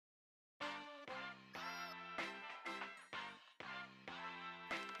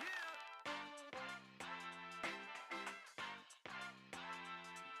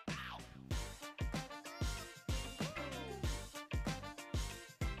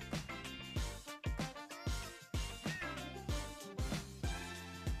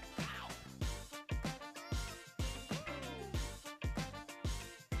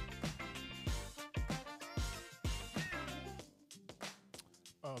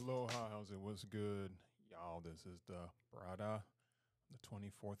Aloha, how's it? What's good? Y'all, this is the Brada, the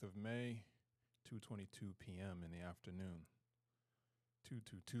 24th of May, 2:22 p.m. in the afternoon.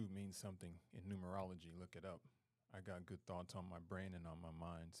 222 means something in numerology. Look it up. I got good thoughts on my brain and on my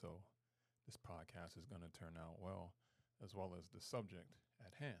mind, so this podcast is going to turn out well as the subject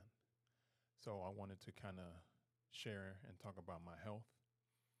at hand. So I wanted to kind of share and talk about my health.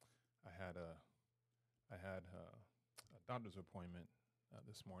 I had a doctor's appointment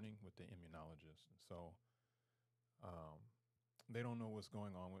this morning with the immunologist. And so they don't know what's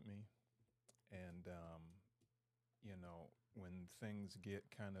going on with me. And, when things get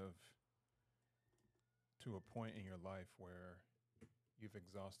kind of to a point in your life where you've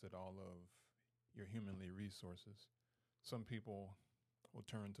exhausted all of your humanly resources, some people will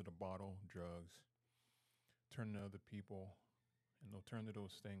turn to the bottle, drugs, turn to other people, and they'll turn to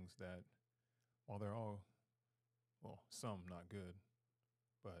those things that, while they're all, well, some not good,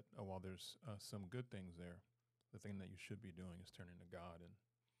 but while there's some good things there, the thing that you should be doing is turning to God. And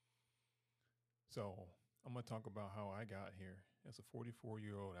so I'm going to talk about how I got here as a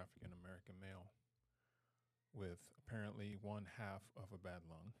 44-year-old African-American male with apparently one half of a bad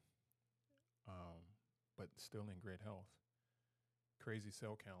lung, but still in great health. Crazy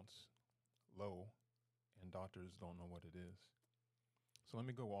cell counts, low, and doctors don't know what it is. So let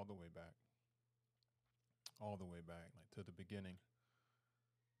me go all the way back, like to the beginning.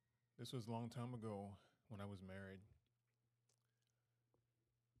 This was a long time ago when I was married.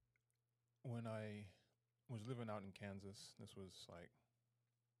 When I was living out in Kansas, this was like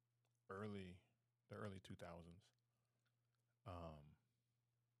the early 2000s.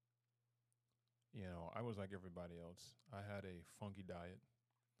 I was like everybody else. I had a funky diet,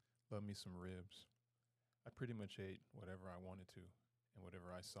 loved me some ribs. I pretty much ate whatever I wanted to, and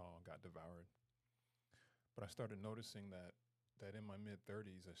whatever I saw got devoured. But I started noticing that in my mid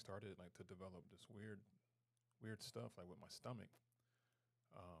 30s, I started like to develop this weird stuff like with my stomach.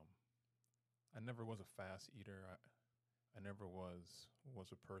 I never was a fast eater. I never was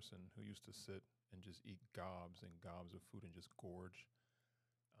a person who used to sit and just eat gobs and gobs of food and just gorge.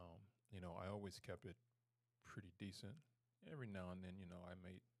 I always kept it pretty decent. Every now and then, I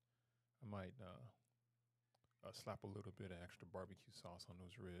might slap a little bit of extra barbecue sauce on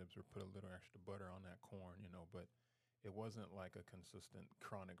those ribs or put a little extra butter on that corn, but it wasn't like a consistent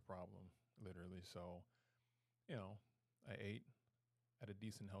chronic problem, literally. So, I ate at a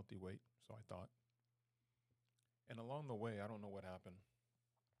decent, healthy weight, so I thought. And along the way, I don't know what happened,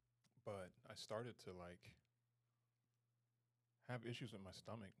 but I started to like have issues with my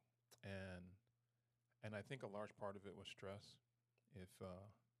stomach, and I think a large part of it was stress.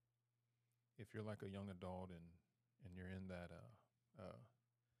 If you're like a young adult and you're in that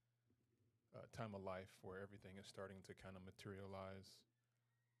time of life where everything is starting to kind of materialize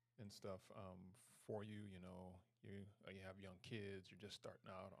and stuff for you. You have young kids. You're just starting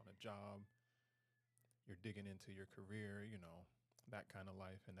out on a job. You're digging into your career. That kind of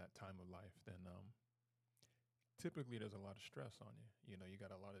life and that time of life. Then typically there's a lot of stress on you. You got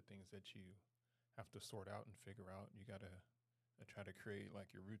a lot of things that you have to sort out and figure out. You got to try to create like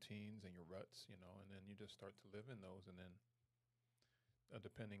your routines and your ruts. And then you just start to live in those, and then.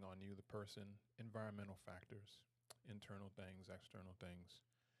 Depending on you, the person, environmental factors, internal things, external things.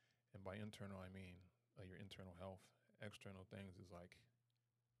 And by internal, I mean your internal health. External things is like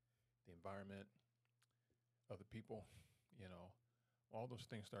the environment, other people, all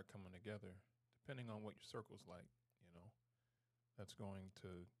those things start coming together depending on what your circle's like, that's going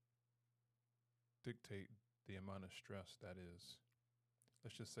to dictate the amount of stress that is,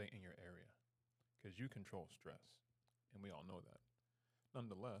 let's just say, in your area, because you control stress, and we all know that.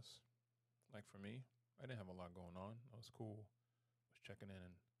 Nonetheless, like for me, I didn't have a lot going on. I was cool. I was checking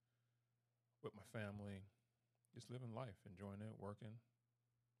in with my family, just living life, enjoying it, working,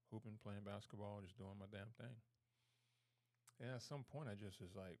 hooping, playing basketball, just doing my damn thing. And at some point, I just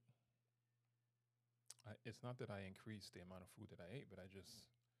was like, it's not that I increased the amount of food that I ate, but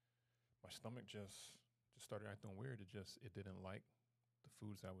my stomach just started acting weird. It didn't like the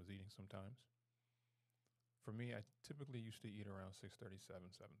foods I was eating sometimes. For me, I typically used to eat around 6:30,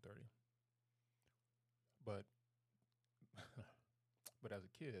 7:30. But but as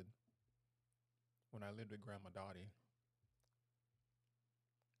a kid, when I lived with Grandma Dottie,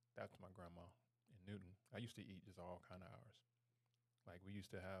 that's my grandma in Newton, I used to eat just all kind of hours. Like we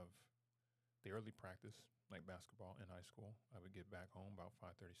used to have the early practice, like basketball in high school. I would get back home about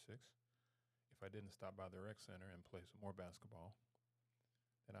 5:36. If I didn't stop by the rec center and play some more basketball,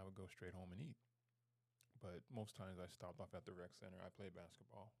 then I would go straight home and eat. But most times I stopped off at the rec center. I played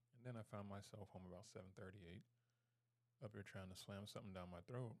basketball. And then I found myself home about 7:38. up here trying to slam something down my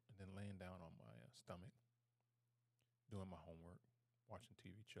throat, and then laying down on my stomach, doing my homework, watching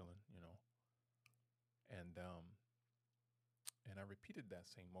TV, chilling. And I repeated that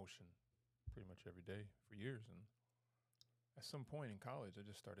same motion pretty much every day for years. And at some point in college, I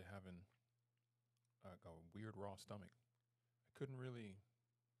just started having like a weird raw stomach. I couldn't really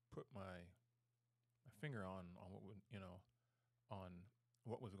put my finger on what would on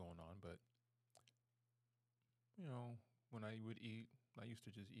what was going on, but you know when I would eat, I used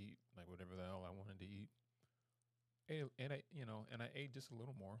to just eat like whatever the hell I wanted to eat, and I ate just a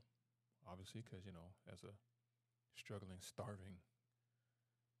little more, obviously, because as a struggling, starving,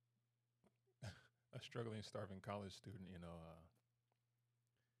 starving college student,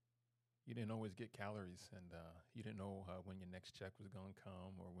 you didn't always get calories, and you didn't know when your next check was gonna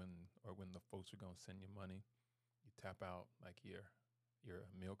come, or when the folks were gonna send you money. You tap out like your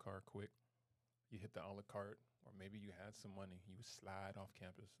meal card quick. You hit the a la carte, or maybe you had some money. You would slide off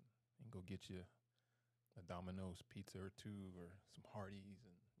campus and go get you a Domino's pizza or two, or some Hardee's,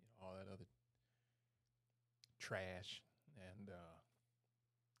 and all that other trash. And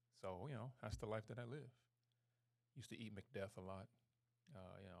so that's the life that I live. Used to eat McDeath a lot.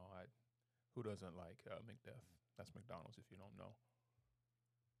 I who doesn't like McDeath? That's McDonald's if you don't know.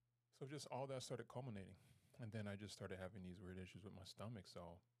 So just all that started culminating, and then I just started having these weird issues with my stomach.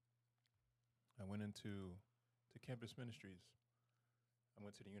 So I went into to campus ministries. I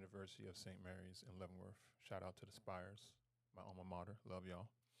went to the University of St. Mary's in Leavenworth. Shout out to the Spires, my alma mater. Love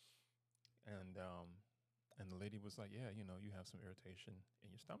y'all. And the lady was like, "Yeah, you have some irritation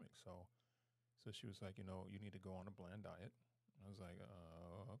in your stomach." So she was like, "You need to go on a bland diet." I was like,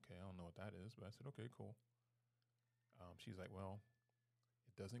 "Okay, I don't know what that is," but I said, "Okay, cool." She's like, "Well,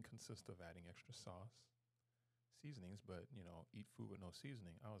 it doesn't consist of adding extra sauce, seasonings, but eat food with no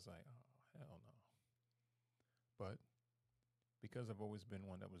seasoning." I was like, "Oh, hell no!" But because I've always been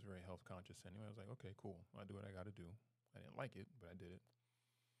one that was very health conscious anyway, I was like, "Okay, cool. I'll do what I got to do." I didn't like it, but I did it.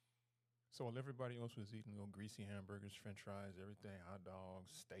 So while everybody else was eating greasy hamburgers, French fries, everything, hot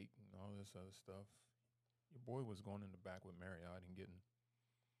dogs, steak, and all this other stuff, your boy was going in the back with Marriott and getting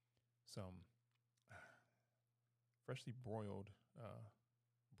some freshly broiled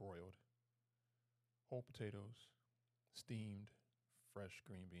whole potatoes, steamed fresh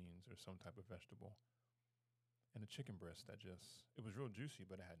green beans or some type of vegetable, and a chicken breast that it was real juicy,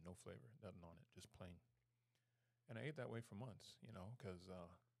 but it had no flavor, nothing on it, just plain. And I ate that way for months, because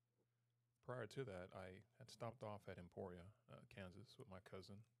prior to that, I had stopped off at Emporia, Kansas, with my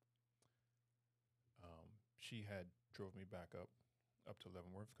cousin. She had drove me back up to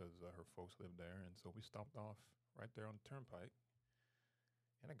Leavenworth because her folks lived there, and so we stopped off right there on the turnpike,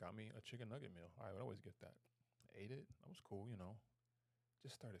 and it got me a chicken nugget meal. I would always get that. I ate it. That was cool.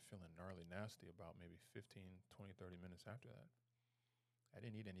 Just started feeling gnarly nasty about maybe 15, 20, 30 minutes after that. I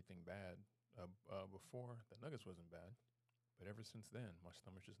didn't eat anything bad before. The nuggets wasn't bad, but ever since then, my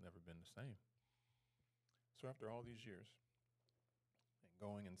stomach's just never been the same. So after all these years and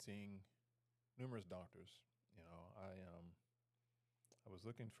going and seeing numerous doctors, I was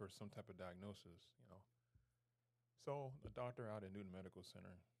looking for some type of diagnosis. So a doctor out at Newton Medical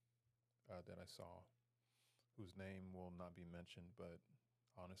Center that I saw, whose name will not be mentioned, but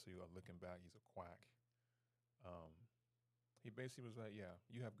honestly, looking back, he's a quack. He basically was like, "Yeah,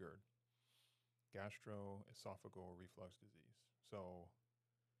 you have GERD, gastroesophageal reflux disease." So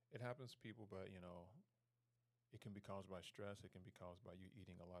it happens to people, but it can be caused by stress. It can be caused by you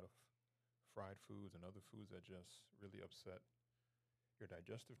eating a lot of fried foods and other foods that just really upset your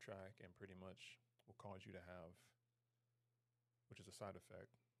digestive tract and pretty much will cause you to have, which is a side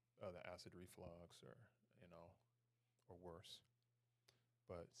effect, the acid reflux you know, or worse.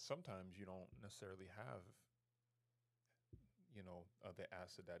 But sometimes you don't necessarily have, the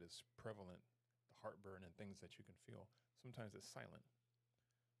acid that is prevalent, the heartburn and things that you can feel. Sometimes it's silent.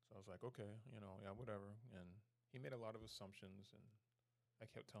 So I was like, okay, yeah, whatever. And he made a lot of assumptions, and I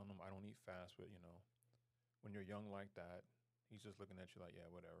kept telling him I don't eat fast, but when you're young like that, he's just looking at you like, yeah,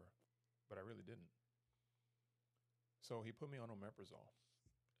 whatever. But I really didn't. So he put me on omeprazole.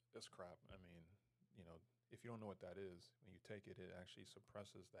 That's crap. I mean, if you don't know what that is, when you take it, it actually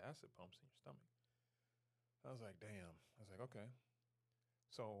suppresses the acid pumps in your stomach. I was like, damn. I was like, okay.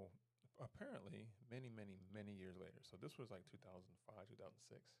 So apparently, many, many, many years later, so this was like 2005,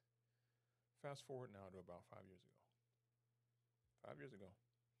 2006. Fast forward now to about 5 years ago. 5 years ago,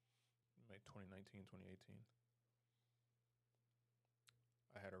 maybe 2019, 2018.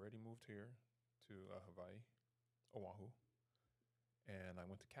 I had already moved here to Hawaii, Oahu, and I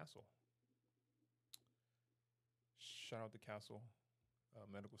went to Castle. Shout out to Castle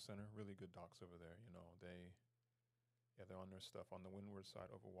Medical Center, really good docs over there. Yeah, they're on their stuff on the windward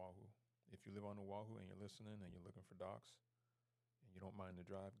side of Oahu. If you live on Oahu and you're listening and you're looking for docks and you don't mind the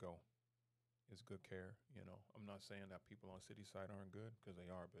drive, go. It's good care. I'm not saying that people on city side aren't good, because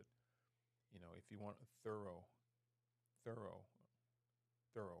they are, but if you want a thorough, thorough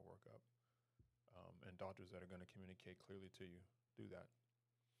workup, and doctors that are going to communicate clearly to you, do that.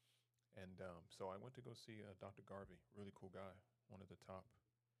 And so I went to go see Dr. Garvey, really cool guy, one of the top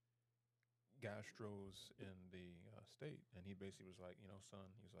gastros in the state. And he basically was like,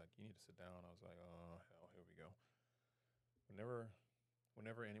 son, he's like, you need to sit down. I was like, oh, hell, here we go. Whenever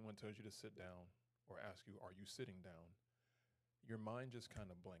anyone tells you to sit down or ask you, are you sitting down, your mind just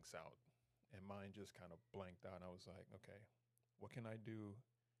kind of blanks out. And mine just kind of blanked out. And I was like, okay, what can I do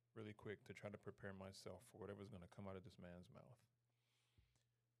really quick to try to prepare myself for whatever's going to come out of this man's mouth?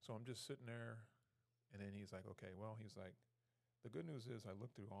 So I'm just sitting there, and then he's like, okay, well, he's like, the good news is I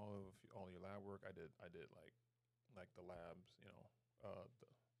looked through all your lab work. I did like the labs, the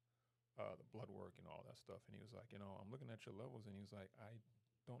blood work and all that stuff. And he was like, I'm looking at your levels, and he was like, I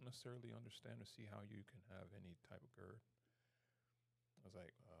don't necessarily understand or see how you can have any type of GERD. I was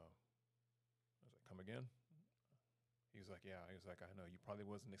like, come again? He was like, yeah. He was like, I know you probably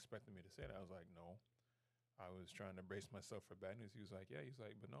wasn't expecting me to say that. I was like, no. I was trying to brace myself for bad news. He was like, yeah. He's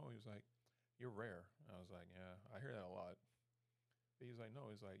like, but no. He was like, you're rare. I was like, yeah, I hear that a lot. But he was like,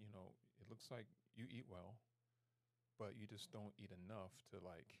 no. He's like, it looks like you eat well, but you just don't eat enough to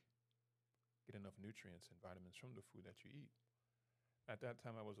like get enough nutrients and vitamins from the food that you eat. At that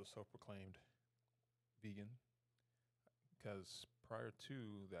time, I was a self-proclaimed vegan, because prior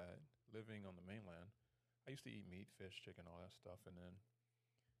to that, living on the mainland, I used to eat meat, fish, chicken, all that stuff. And then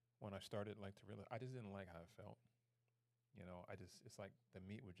when I started to realize, I just didn't like how it felt. It's like the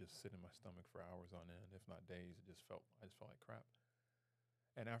meat would just sit in my stomach for hours on end, if not days. I just felt like crap.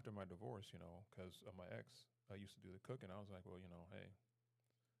 And after my divorce, because of my ex, I used to do the cooking. I was like, well, hey,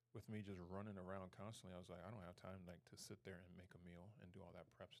 with me just running around constantly, I was like, I don't have time to sit there and make a meal and do all that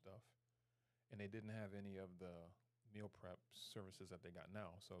prep stuff. And they didn't have any of the meal prep services that they got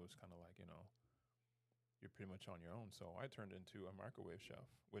now. So it was kind of like, you're pretty much on your own. So I turned into a microwave chef,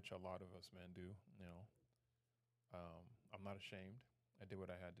 which a lot of us men do. I'm not ashamed. I did what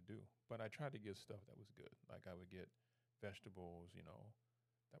I had to do, but I tried to get stuff that was good. Like I would get vegetables,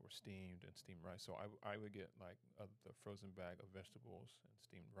 that were steamed and steamed rice. So I would get the frozen bag of vegetables and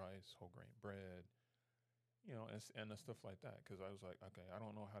steamed rice, whole grain bread, and the stuff like that. Because I was like, okay, I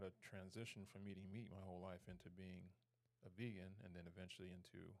don't know how to transition from eating meat my whole life into being a vegan and then eventually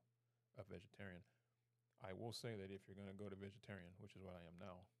into a vegetarian. I will say that if you're going to go to vegetarian, which is what I am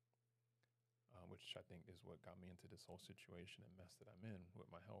now, which I think is what got me into this whole situation and mess that I'm in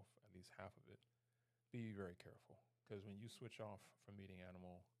with my health, at least half of it, be very careful. Because when you switch off from eating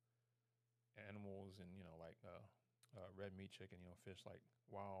animals and, red meat, chicken, fish,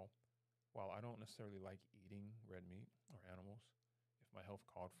 while I don't necessarily like eating red meat or animals, if my health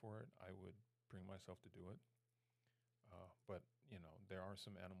called for it, I would bring myself to do it. But, there are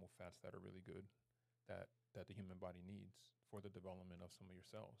some animal fats that are really good that the human body needs for the development of some of your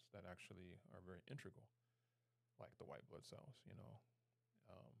cells that actually are very integral, like the white blood cells,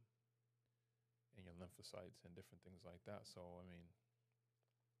 um, and your lymphocytes and different things like that. So, I mean,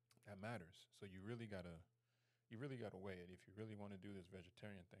 that matters. So you really gotta weigh it. If you really want to do this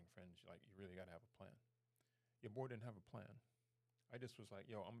vegetarian thing, friends, you really gotta have a plan. Your boy didn't have a plan. I just was like,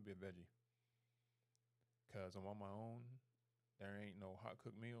 yo, I'm gonna be a veggie, cause I'm on my own. There ain't no hot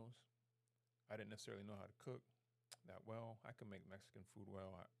cooked meals. I didn't necessarily know how to cook that well. I could make Mexican food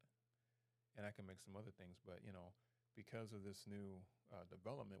well, and I can make some other things. But because of this new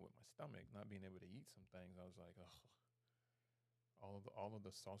development with my stomach not being able to eat some things, I was like, ugh. All of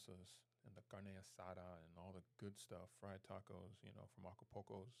the salsas and the carne asada and all the good stuff, fried tacos, from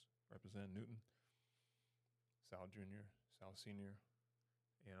Acapulco's, represent Newton, Sal Jr., Sal Senior.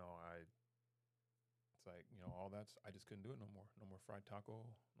 It's like, all that's, I just couldn't do it no more. No more fried taco,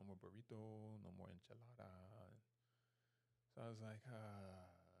 no more burrito, no more enchilada. So I was like,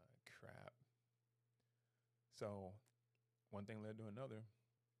 crap. So one thing led to another.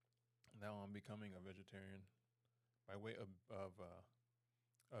 Now I'm becoming a vegetarian by way of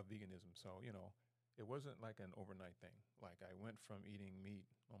veganism. So, it wasn't like an overnight thing. Like I went from eating meat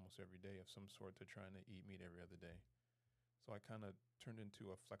almost every day of some sort to trying to eat meat every other day. So I kind of turned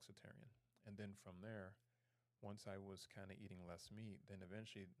into a flexitarian. And then from there, once I was kind of eating less meat, then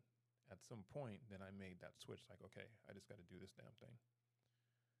eventually at some point, then I made that switch like, okay, I just got to do this damn thing.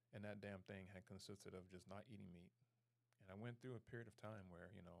 And that damn thing had consisted of just not eating meat. And I went through a period of time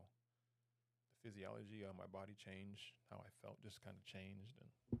where, the physiology of my body changed, how I felt just kind of changed. And,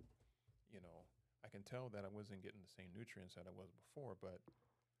 I can tell that I wasn't getting the same nutrients that I was before, but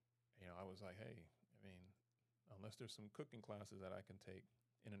I was like, hey, I mean, unless there's some cooking classes that I can take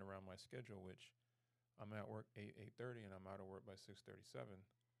in and around my schedule, which I'm at work 8:30 and I'm out of work by 6:37.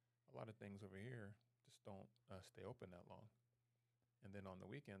 A lot of things over here just don't stay open that long. And then on the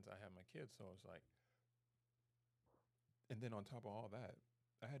weekends I have my kids, so it's like, and then on top of all that,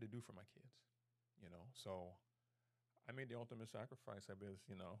 I had to do for my kids. So I made the ultimate sacrifice, I guess,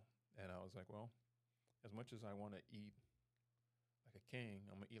 and I was like, well, as much as I want to eat like a king,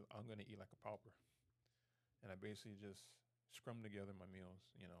 I'm gonna eat like a pauper. And I basically just scrummed together my meals.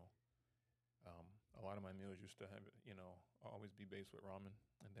 A lot of my meals used to have, always be based with ramen,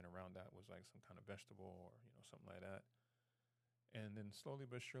 and then around that was like some kind of vegetable or something like that. And then slowly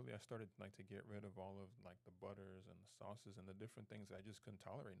but surely, I started like to get rid of all of like the butters and the sauces and the different things that I just couldn't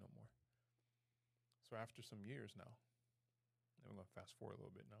tolerate no more. So after some years now, and we're gonna fast forward a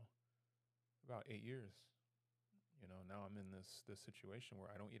little bit now, about 8 years, now I'm in this situation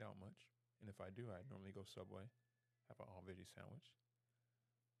where I don't eat out much, and if I do, I normally go Subway, have an all veggie sandwich,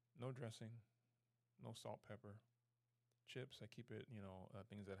 no dressing, no salt, pepper, chips. I keep it,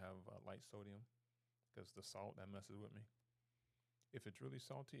 things that have light sodium because the salt that messes with me. If it's really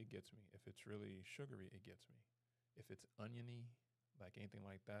salty, it gets me. If it's really sugary, it gets me. If it's oniony, like anything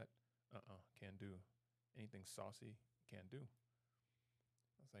like that, can't do. Anything saucy, can't do.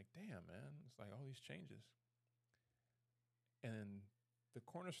 I was like, damn, man, it's like all these changes. And the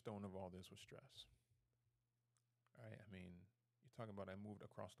cornerstone of all this was stress. Right? I mean, you're talking about I moved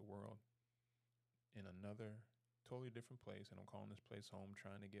across the world in another totally different place, and I'm calling this place home,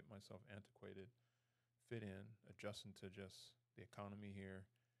 trying to get myself antiquated, fit in, adjusting to just the economy here,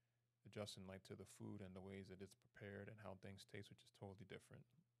 adjusting like to the food and the ways that it's prepared and how things taste, which is totally different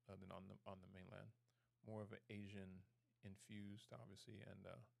than on the mainland. More of an Asian infused, obviously, and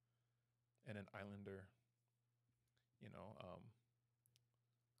an islander, you know, um,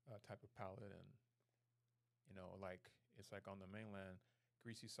 type of palate, and like it's like on the mainland,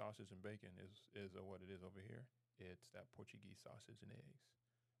 greasy sausage and bacon is what it is over here. It's that Portuguese sausage and eggs,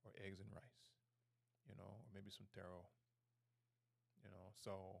 or eggs and rice, or maybe some taro.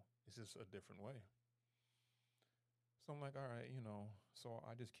 So it's just a different way. So I'm like, all right, so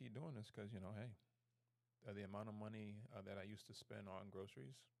I just keep doing this because hey, the amount of money that I used to spend on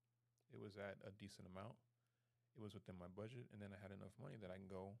groceries, it was at a decent amount. It was within my budget, and then I had enough money that I can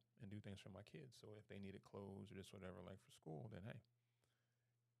go and do things for my kids. So if they needed clothes or just whatever, like for school, then hey,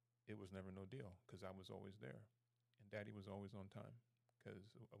 it was never no deal because I was always there, and Daddy was always on time because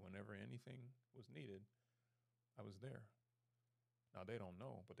whenever anything was needed, I was there. Now they don't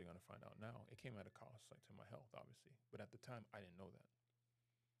know, but they're gonna find out now. It came at a cost, like to my health, obviously, but at the time I didn't know that.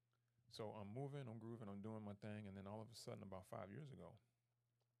 So I'm moving, I'm grooving, I'm doing my thing, and then all of a sudden, about 5 years ago,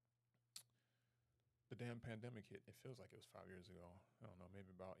 the damn pandemic hit. It feels like it was 5 years ago. I don't know,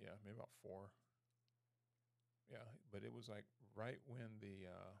 maybe about four. Yeah, but it was like right when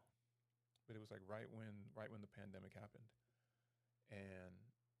but it was like right when the pandemic happened, and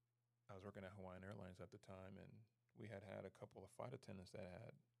I was working at Hawaiian Airlines at the time, and we had a couple of flight attendants that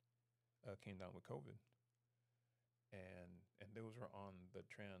had came down with COVID, and those were on the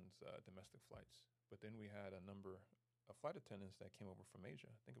trans domestic flights. But then we had a number of flight attendants that came over from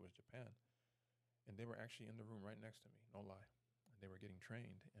Asia. I think it was Japan, and they were actually in the room right next to me. No lie, and they were getting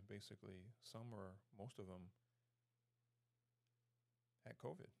trained, and basically most of them had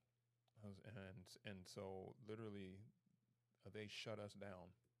COVID. And so literally they shut us down,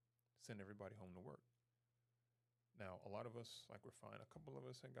 send everybody home to work. Now a lot of us like were fine. A couple of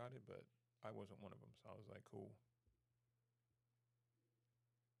us had got it, but I wasn't one of them. So I was like, cool.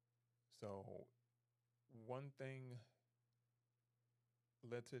 So one thing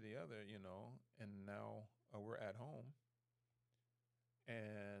led to the other, and now we're at home,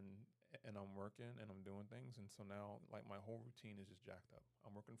 and I'm working and I'm doing things, and so now like my whole routine is just jacked up.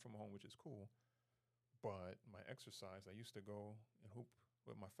 I'm working from home, which is cool, but my exercise, I used to go and hoop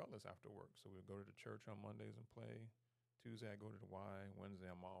with my fellas after work. So we'd go to the church on Mondays and play. Tuesday I go to the Y. Wednesday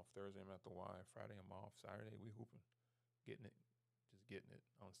I'm off. Thursday I'm at the Y. Friday I'm off. Saturday we hooping, getting it, just getting it.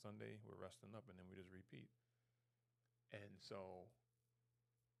 On Sunday we're resting up, and then we just repeat. And so,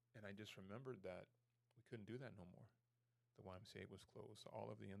 and I just remembered that we couldn't do that no more. The YMCA was closed, so all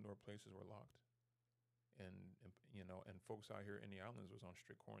of the indoor places were locked. And folks out here in the islands was on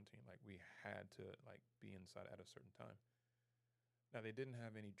strict quarantine. Like we had to like be inside at a certain time. Now they didn't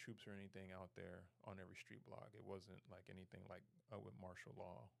have any troops or anything out there on every street block. It wasn't like anything like with martial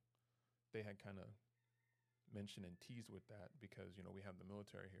law. They had kind of mentioned and teased with that because we have the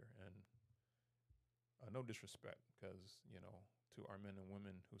military here, and no disrespect, because to our men and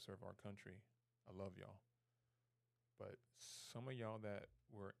women who serve our country, I love y'all. But some of y'all that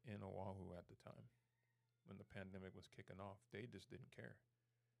were in Oahu at the time when the pandemic was kicking off, they just didn't care.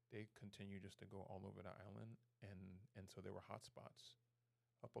 They continued just to go all over the island, and so there were hot spots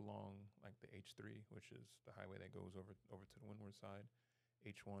up along like the H3, which is the highway that goes over to the windward side,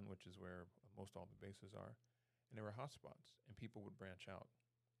 H1, which is where most all the bases are, and there were hot spots, and people would branch out,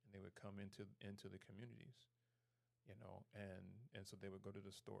 and they would come into the communities, and so they would go to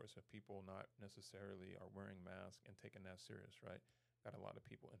the stores. So people not necessarily are wearing masks and taking that serious, right? Got a lot of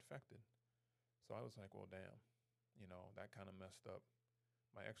people infected. So I was like, well, damn, that kind of messed up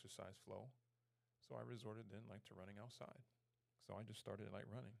my exercise flow. So I resorted then like to running outside. So I just started like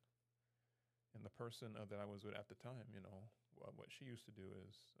running. And the person that I was with at the time, what she used to do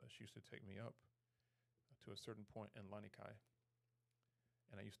is she used to take me up to a certain point in Lanikai.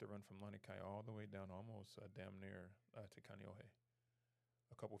 And I used to run from Lanikai all the way down almost damn near to Kaneohe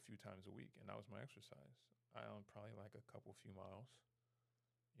few times a week. And that was my exercise. I probably like a couple few miles,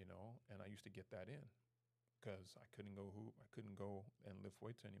 and I used to get that in because I couldn't go hoop. I couldn't go and lift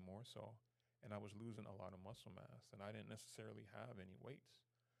weights anymore. So, and I was losing a lot of muscle mass, and I didn't necessarily have any weights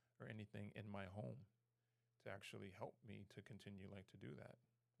or anything in my home to actually help me to continue like to do that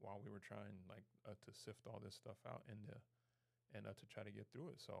while we were trying like to sift all this stuff out and to try to get through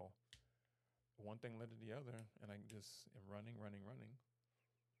it. So one thing led to the other, and I just am running.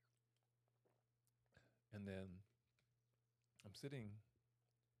 And then I'm sitting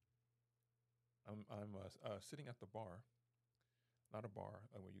sitting at the bar, not a bar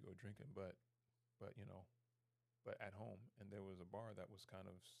where you go drinking, but but at home. And there was a bar that was kind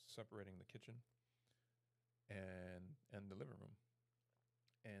of separating the kitchen and the living room.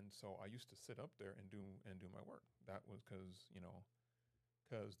 And so I used to sit up there and do my work. That was because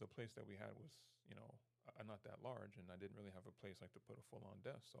the place that we had was not that large, and I didn't really have a place like to put a full on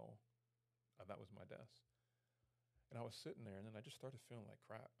desk. So that was my desk. And I was sitting there, and then I just started feeling like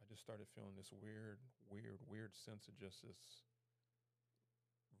crap. I just started feeling this weird sense of just this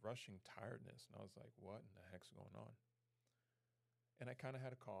rushing tiredness. And I was like, what in the heck's going on? And I kind of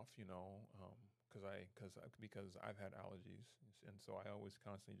had a cough, because I've had allergies. And so I always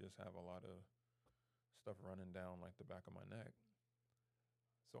constantly just have a lot of stuff running down like the back of my neck.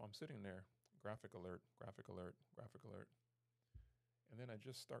 So I'm sitting there, graphic alert. And then I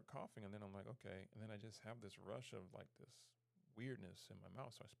just start coughing, and then I'm like, okay. And then I just have this rush of like this weirdness in my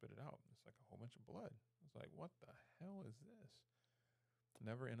mouth. So I spit it out. It's like a whole bunch of blood. I was like, what the hell is this?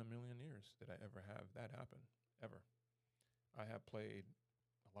 Never in a million years did I ever have that happen, ever. I have played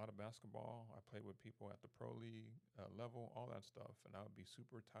a lot of basketball. I played with people at the pro league level, all that stuff. And I would be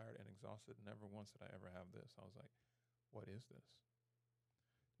super tired and exhausted. Never once did I ever have this. I was like, what is this?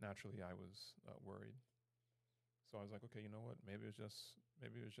 Naturally, I was worried. So I was like, okay, you know what? Maybe it was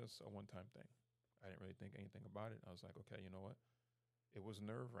just a one-time thing. I didn't really think anything about it. I was like, okay, you know what? It was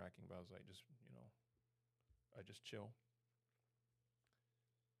nerve-wracking, but I was like, I just chill.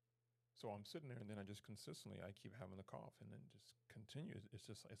 So I'm sitting there, and then I just consistently, I keep having the cough, and then just continues. It's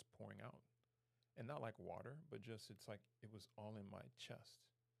pouring out, and not like water, but just it's like it was all in my chest.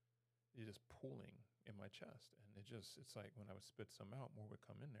 It's just pooling in my chest, and it's like when I would spit some out, more would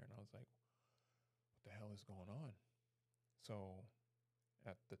come in there, and I was like, what the hell is going on? So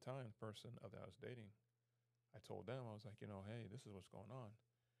at the time, the person that I was dating, I told them, I was like, hey, this is what's going on.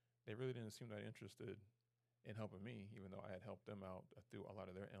 They really didn't seem that interested in helping me, even though I had helped them out through a lot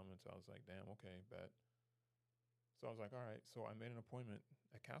of their ailments. I was like, damn, okay, bet. So I was like, all right. So I made an appointment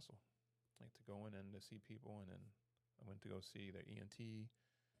at Castle, like to go in and to see people. And then I went to go see their ENT.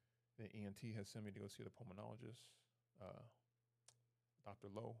 The ENT has sent me to go see the pulmonologist,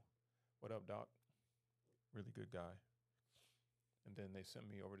 Dr. Lowe. What up, doc? Really good guy. And then they sent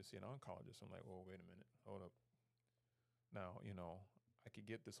me over to see an oncologist. I'm like, well, wait a minute, hold up. Now, I could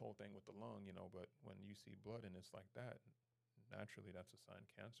get this whole thing with the lung, but when you see blood and it's like that, naturally that's a sign of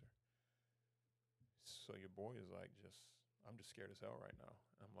cancer. So your boy is like, I'm just scared as hell right now.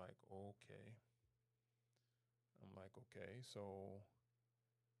 I'm like, okay. So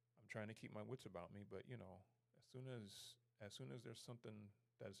I'm trying to keep my wits about me, but as soon as there's something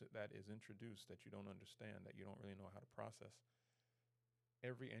that is introduced that you don't understand, that you don't really know how to process,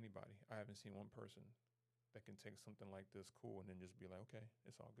 anybody, I haven't seen one person that can take something like this cool and then just be like, okay,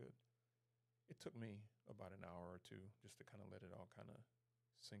 it's all good. It took me about an hour or two just to kind of let it all kind of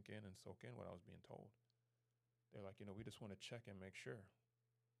sink in and soak in what I was being told. They're like, we just want to check and make sure.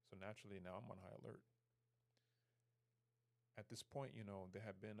 So naturally now I'm on high alert. At this point, there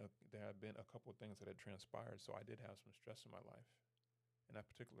had been a couple of things that had transpired. So I did have some stress in my life. And that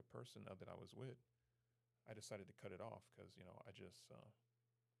particular person that I was with, I decided to cut it off because,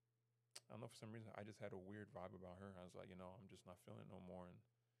 I don't know, for some reason I just had a weird vibe about her. I was like, I'm just not feeling it no more. And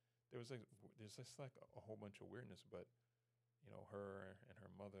there's just like a whole bunch of weirdness, but her and her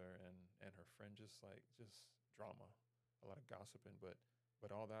mother and her friend, just drama, a lot of gossiping, but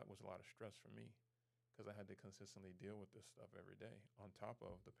all that was a lot of stress for me because I had to consistently deal with this stuff every day on top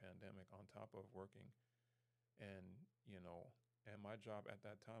of the pandemic, on top of working, and and my job at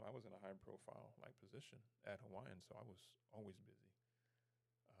that time, I was in a high profile like position at Hawaiian, so I was always busy.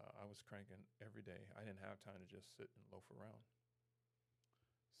 I was cranking every day. I didn't have time to just sit and loaf around.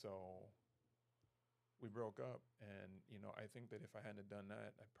 So we broke up, and I think that if I hadn't done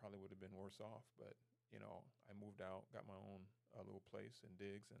that, I probably would have been worse off. But I moved out, got my own little place in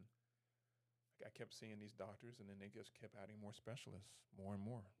Diggs, and I kept seeing these doctors, and then they just kept adding more specialists, more and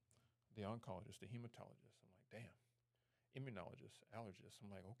more. The oncologist, the hematologist. I'm like, damn. Immunologist, allergist.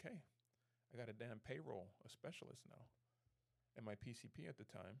 I'm like, okay, I got a damn payroll, a specialist now. And my PCP at the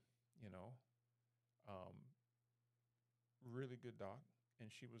time, you know, um, really good doc. And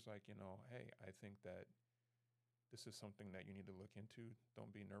she was like, hey, I think that this is something that you need to look into.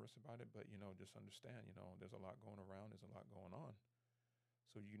 Don't be nervous about it, but, just understand, there's a lot going around, there's a lot going on.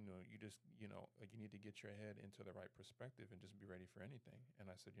 So, you just, like you need to get your head into the right perspective and just be ready for anything.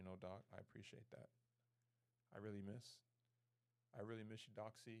 And I said, doc, I appreciate that. I really miss you,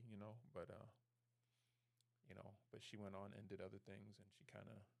 Doc C, but she went on and did other things, and she kind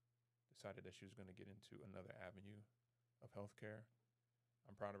of decided that she was going to get into another avenue of healthcare.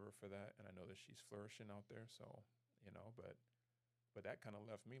 I'm proud of her for that, and I know that she's flourishing out there. So, but that kind of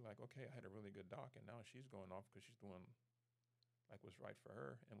left me like, okay, I had a really good doc, and now she's going off because she's doing like what's right for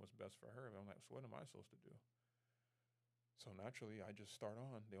her and what's best for her. And I'm like, so what am I supposed to do? So naturally, I just start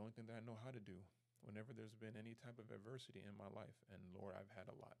on the only thing that I know how to do whenever there's been any type of adversity in my life. And Lord, I've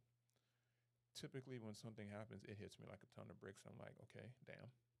had a lot. Typically, when something happens, it hits me like a ton of bricks. I'm like, okay,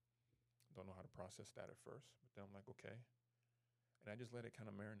 damn. Don't know how to process that at first. But then I'm like, okay. And I just let it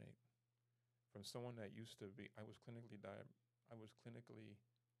kind of marinate. From someone that used to be, I was clinically diagnosed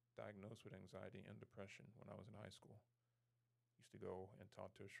with anxiety and depression when I was in high school. Used to go and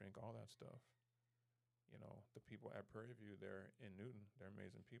talk to a shrink, all that stuff. The people at Prairie View, they're in Newton. They're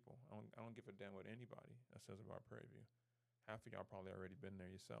amazing people. I don't give a damn what anybody that says about Prairie View. Half of y'all probably already been there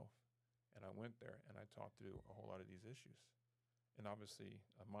yourself. And I went there and I talked through a whole lot of these issues. And obviously,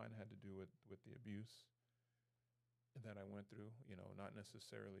 mine had to do with the abuse that I went through, not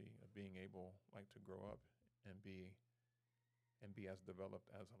necessarily being able like to grow up and be as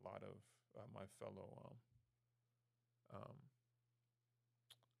developed as a lot of my fellow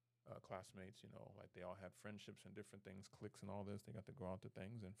classmates, like they all had friendships and different things, cliques and all this. They got to go out to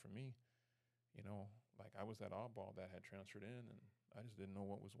things. And for me, like I was that oddball that had transferred in and I just didn't know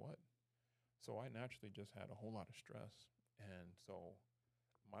what was what. So I naturally just had a whole lot of stress. And so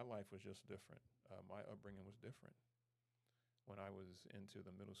my life was just different. My upbringing was different. When I was into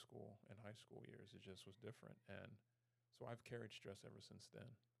the middle school and high school years, it just was different. And so I've carried stress ever since then.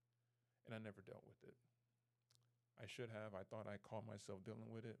 And I never dealt with it. I should have. I thought I caught myself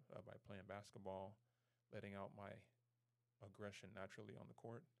dealing with it by playing basketball, letting out my aggression naturally on the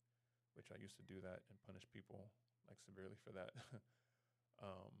court, which I used to do that and punish people like severely for that.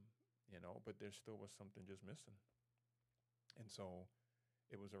 But there still was something just missing. And so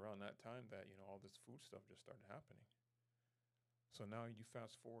it was around that time that, all this food stuff just started happening. So now you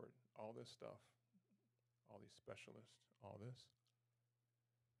fast forward all this stuff, all these specialists, all this.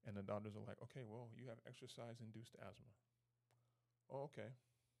 And the doctors are like, okay, well, you have exercise-induced asthma. Oh, okay.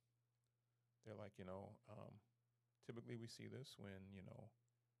 They're like, typically we see this when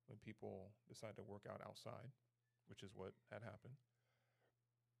people decide to work out outside, which is what had happened,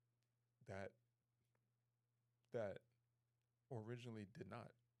 that originally did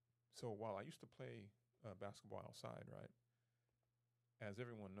not. So while I used to play basketball outside, right, as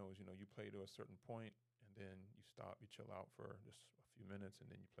everyone knows, you play to a certain point, and then you stop, you chill out for just a few minutes,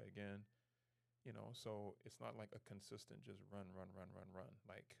 and then you play again. So it's not like a consistent just run,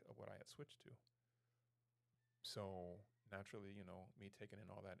 like what I had switched to. So naturally, me taking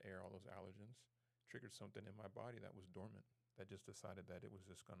in all that air, all those allergens, triggered something in my body that was dormant, that just decided that it was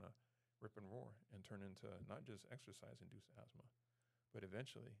just going to rip and roar and turn into not just exercise-induced asthma, but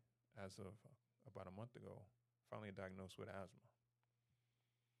eventually, as of about a month ago, finally diagnosed with asthma.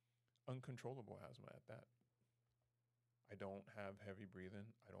 Uncontrollable asthma at that. I don't have heavy breathing.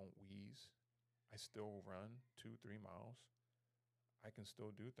 I don't wheeze. I still run 2-3 miles. I can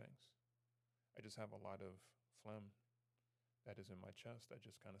still do things. I just have a lot of phlegm that is in my chest that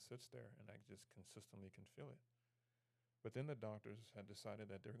just kind of sits there, and I just consistently can feel it. But then the doctors had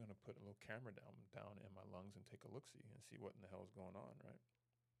decided that they're going to put a little camera down in my lungs and take a look-see and see what in the hell is going on, right?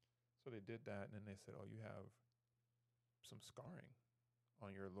 So they did that, and then they said, "Oh, you have some scarring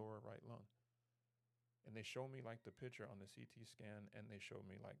on your lower right lung." And they showed me like the picture on the CT scan, and they showed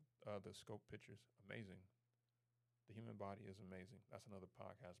me like the scope pictures. Amazing. The human body is amazing. That's another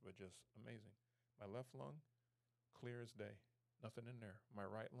podcast, but just amazing. My left lung, clear as day. Nothing in there. My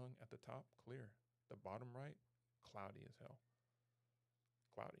right lung at the top, clear. The bottom right, cloudy as hell.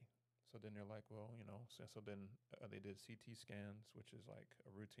 Cloudy. So then they're like, well, so then they did CT scans, which is like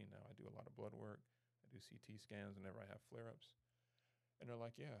a routine now. I do a lot of blood work. I do CT scans whenever I have flare ups. And they're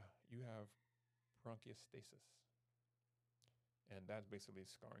like, yeah, you have bronchiectasis. And that's basically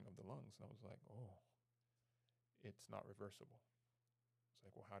scarring of the lungs. And I was like, oh, it's not reversible. It's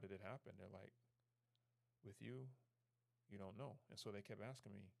like, well, how did it happen? They're like, with you, you don't know. And so they kept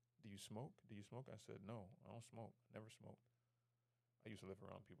asking me, do you smoke? Do you smoke? I said, no, I don't smoke. Never smoked. I used to live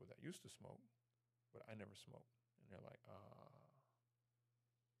around people that used to smoke, but I never smoked. And they're like,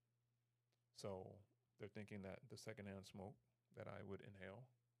 So they're thinking that the secondhand smoke that I would inhale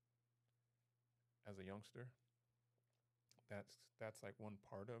as a youngster, that's like one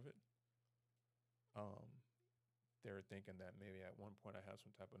part of it. They're thinking that maybe at one point I had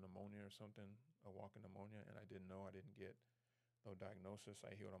some type of pneumonia or something, a walking pneumonia, and I didn't know. I didn't get no diagnosis.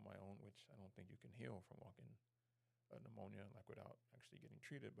 I healed on my own, which I don't think you can heal from walking pneumonia like without actually getting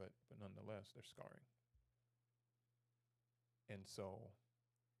treated, but nonetheless, they're scarring. And so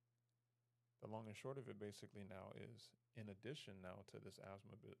the long and short of it basically now is, in addition now to this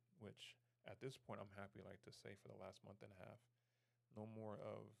asthma bit, which at this point I'm happy like to say for the last month and a half, no more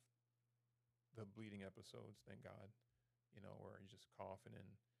of the bleeding episodes, thank God, where you just cough and then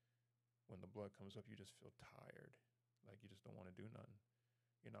when the blood comes up, you just feel tired. Like you just don't want to do nothing.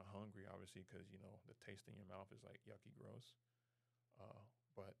 You're not hungry, obviously, because, the taste in your mouth is like yucky gross.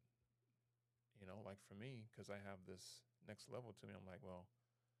 But, like for me, because I have this next level to me, I'm like, well,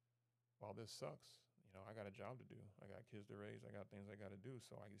 while this sucks, I got a job to do. I got kids to raise. I got things I got to do.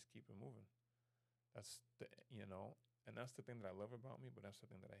 So I just keep it moving. That's and that's the thing that I love about me, but that's the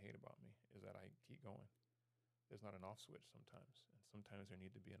thing that I hate about me is that I keep going. There's not an off switch sometimes. And sometimes there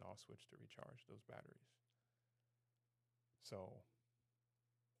need to be an off switch to recharge those batteries. So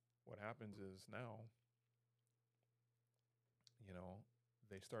what happens is now,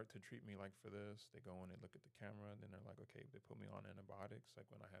 they start to treat me like for this. They go in, they look at the camera, and then they're like, okay, they put me on antibiotics, like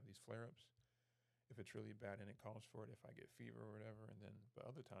when I have these flare-ups. If it's really bad and it calls for it, if I get fever or whatever, but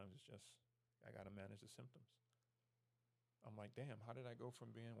other times it's just, I got to manage the symptoms. I'm like, damn, how did I go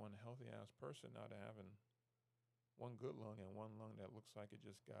from being one healthy ass person now to having one good lung and one lung that looks like it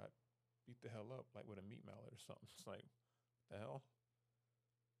just got beat the hell up, like with a meat mallet or something? It's like, what the hell?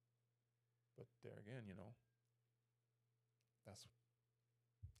 But there again, that's,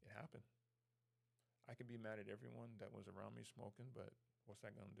 it happened. I could be mad at everyone that was around me smoking, but what's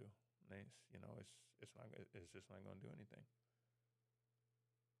that gonna do? Nice, it's just not gonna do anything.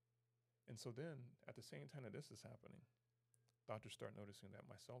 And so then, at the same time that this is happening, doctors start noticing that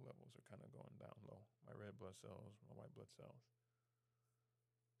my cell levels are kind of going down low. My red blood cells, my white blood cells.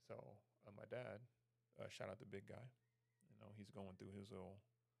 So my dad, shout out the big guy, he's going through his little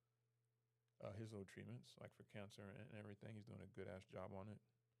treatments, like for cancer and everything. He's doing a good ass job on it.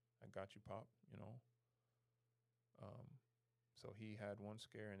 I got you, Pop. So he had one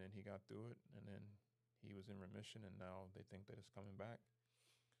scare and then he got through it, and then he was in remission, and now they think that it's coming back.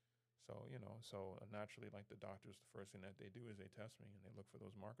 So, naturally, like the doctors, the first thing that they do is they test me and they look for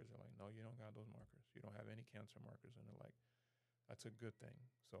those markers. They're like, no, you don't got those markers. You don't have any cancer markers. And they're like, that's a good thing.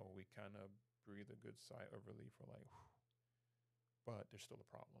 So we kind of breathe a good sigh of relief. We're like, whew. But there's still a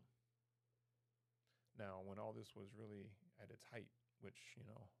problem. Now, when all this was really at its height, which,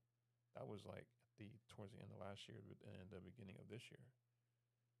 that was like towards the end of last year and the beginning of this year,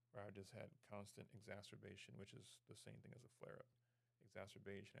 where I just had constant exacerbation, which is the same thing as a flare-up.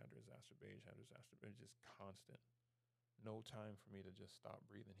 Exacerbation after exacerbation after exacerbation, just constant. No time for me to just stop,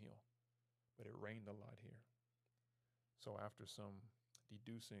 breathe, and heal. But it rained a lot here. So after some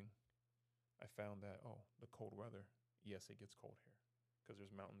deducing, I found that, the cold weather, yes, it gets cold here because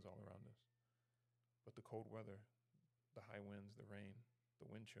there's mountains all around us. But the cold weather, the high winds, the rain,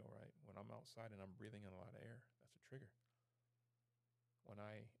 the wind chill, right? When I'm outside and I'm breathing in a lot of air, that's a trigger. When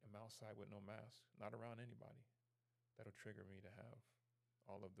I am outside with no mask, not around anybody, that'll trigger me to have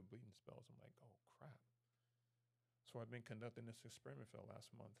all of the bleeding spells. I'm like, oh, crap. So I've been conducting this experiment for the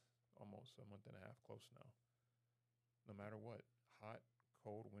last month, almost a month and a half, close now. No matter what, hot,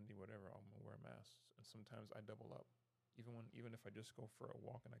 cold, windy, whatever, I'm going to wear masks. And sometimes I double up, even if I just go for a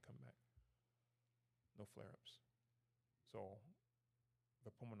walk and I come back. No flare-ups. So the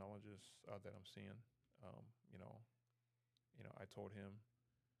pulmonologist that I'm seeing, I told him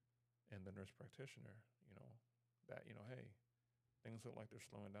and the nurse practitioner, that, hey, things look like they're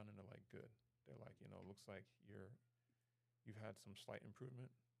slowing down, and they're like, good. They're like, looks like you've had some slight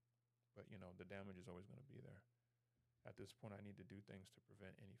improvement, but the damage is always going to be there. At this point, I need to do things to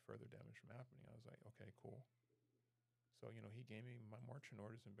prevent any further damage from happening. I was like, okay, cool. So, he gave me my marching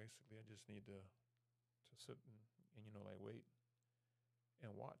orders, and basically I just need to sit and like wait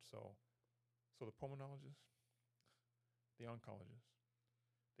and watch. So the pulmonologist, the oncologist,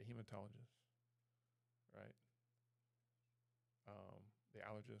 the hematologist, right? The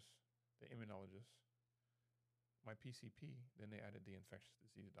allergist, the immunologist, my PCP, then they added the infectious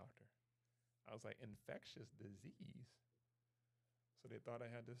disease doctor. I was like, infectious disease? So they thought I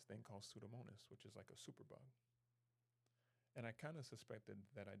had this thing called Pseudomonas, which is like a superbug. And I kind of suspected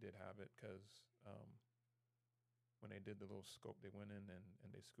that I did have it because when they did the little scope, they went in and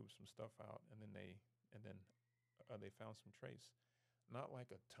they scooped some stuff out, and then they found some trace. Not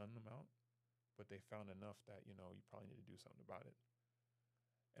like a ton amount, but they found enough that, you probably need to do something about it.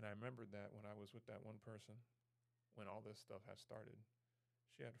 And I remembered that when I was with that one person, when all this stuff had started,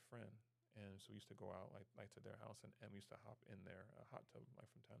 she had a friend. And so we used to go out like to their house, and we used to hop in their hot tub like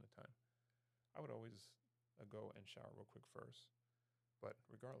from time to time. I would always go and shower real quick first. But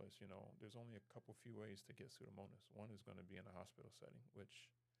regardless, there's only a few ways to get Pseudomonas. One is going to be in a hospital setting, which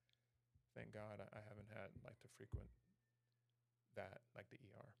thank God I haven't had like to frequent that, like the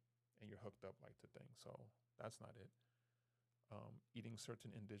ER, and you're hooked up like to things. So that's not it. Eating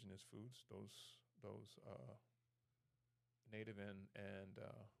certain indigenous foods, those native and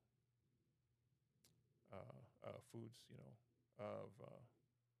foods, of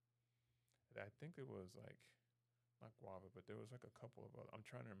I think it was like not guava, but there was like a couple of other. I'm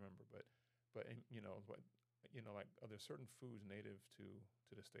trying to remember, but like there's certain foods native to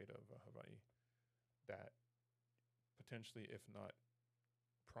the state of Hawaii that potentially, if not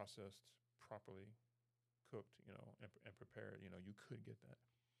processed properly, cooked, and prepared, you could get that.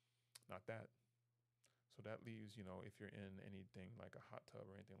 Not that. So that leaves, if you're in anything like a hot tub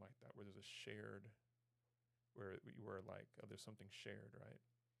or anything like that, where there's a shared, where like there's something shared, right?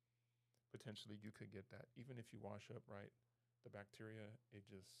 Potentially you could get that. Even if you wash up, right, the bacteria, it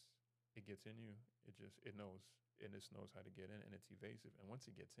gets in you. It knows, and it knows how to get in, and it's evasive. And once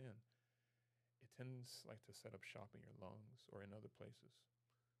it gets in, it tends like to set up shop in your lungs or in other places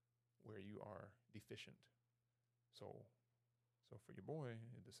where you are deficient. So for your boy,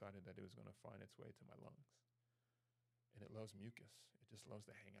 it decided that it was going to find its way to my lungs. And it loves mucus. It just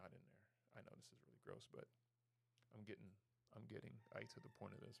loves to hang out in there. I know this is really gross, but I'm getting to the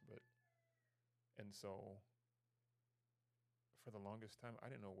point of this. And so for the longest time, I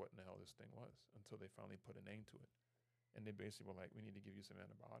didn't know what in the hell this thing was until they finally put a name to it. And they basically were like, we need to give you some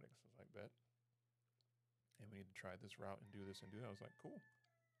antibiotics. I was like, bet. And we need to try this route and do this and do that. I was like, cool.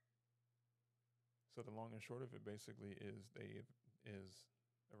 So the long and short of it basically is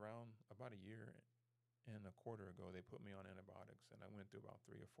around about a year and a quarter ago, they put me on antibiotics, and I went through about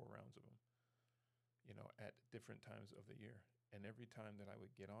 3 or 4 rounds of them, at different times of the year. And every time that I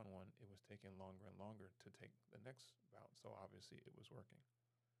would get on one, it was taking longer and longer to take the next bout. So obviously it was working.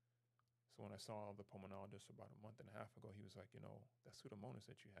 So when I saw the pulmonologist about a month and a half ago, he was like, that Pseudomonas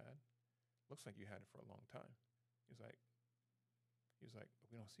that you had, looks like you had it for a long time. He was like,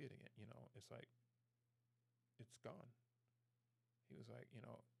 we don't see it again. It's like, it's gone. He was like,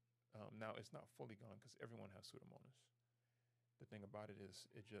 now it's not fully gone because everyone has Pseudomonas. The thing about it is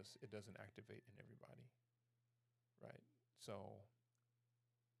it doesn't activate in everybody, right? So,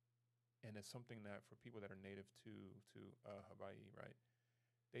 and it's something that for people that are native to Hawaii, right,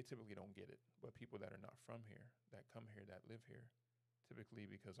 they typically don't get it. But people that are not from here, that come here, that live here, typically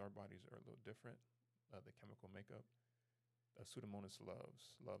because our bodies are a little different, the chemical makeup, Pseudomonas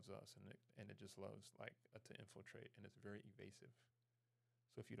loves us, and it just loves like to infiltrate, and it's very evasive.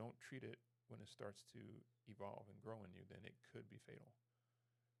 So if you don't treat it when it starts to evolve and grow in you, then it could be fatal.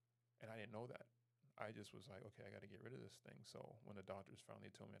 And I didn't know that. I just was like, okay, I got to get rid of this thing. So when the doctors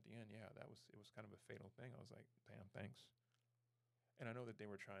finally told me at the end, yeah, it was kind of a fatal thing. I was like, damn, thanks. And I know that they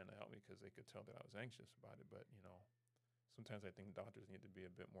were trying to help me because they could tell that I was anxious about it. But, sometimes I think doctors need to be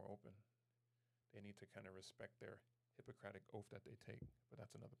a bit more open. They need to kind of respect their Hippocratic oath that they take. But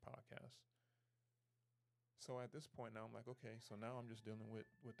that's another podcast. So at this point now, I'm like, okay, so now I'm just dealing with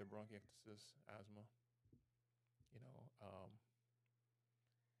the bronchiectasis, asthma,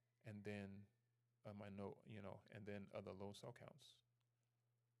 and then my note, and then other low cell counts.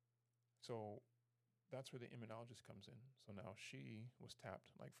 So that's where the immunologist comes in. So now she was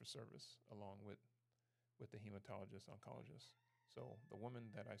tapped like for service along with the hematologist, oncologist. So the woman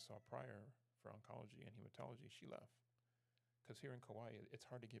that I saw prior for oncology and hematology, she left because here in Kauai, it's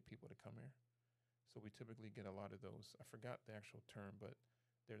hard to get people to come here. So we typically get a lot of those. I forgot the actual term, but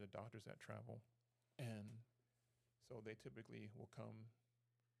they're the doctors that travel. And so they typically will come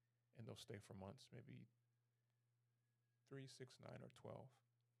and they'll stay for months, maybe 3, 6, 9, or 12,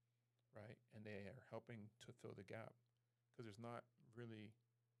 right? And they are helping to fill the gap because there's not really,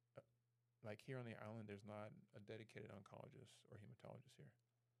 like here on the island, there's not a dedicated oncologist or hematologist here.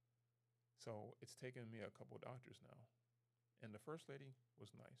 So it's taken me a couple of doctors now. And the first lady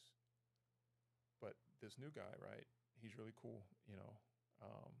was nice. But this new guy, right, he's really cool, he's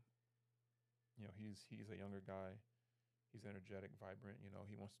a younger guy. He's energetic, vibrant,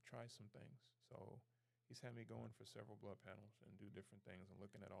 he wants to try some things. So he's had me going for several blood panels and do different things and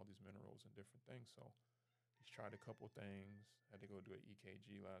looking at all these minerals and different things. So he's tried a couple things. Had to go do an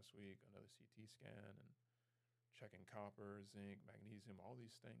EKG last week, another CT scan, and checking copper, zinc, magnesium, all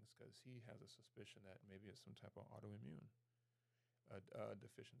these things, because he has a suspicion that maybe it's some type of autoimmune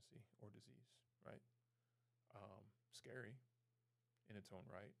deficiency or disease, right? Scary in its own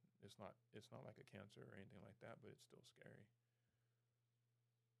right. It's not like a cancer or anything like that, but it's still scary.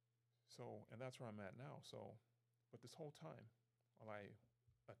 So, and that's where I'm at now. So, but this whole time, while I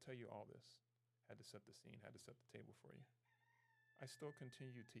tell you all this, had to set the scene, had to set the table for you, I still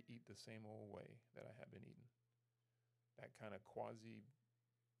continue to eat the same old way that I have been eating. That kind of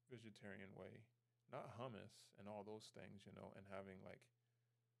quasi-vegetarian way, not hummus and all those things, and having like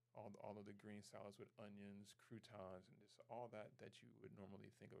all of the green salads with onions, croutons, and just all that you would normally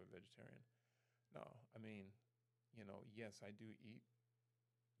think of a vegetarian. No, I mean, yes, I do eat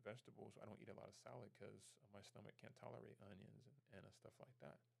vegetables. I don't eat a lot of salad because my stomach can't tolerate onions and stuff like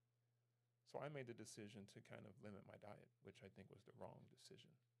that. So I made the decision to kind of limit my diet, which I think was the wrong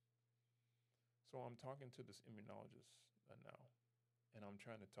decision. So I'm talking to this immunologist now, and I'm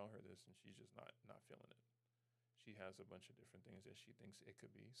trying to tell her this, and she's just not feeling it. She has a bunch of different things that she thinks it could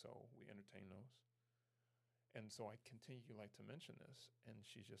be, so we entertain those. And so I continue to mention this, and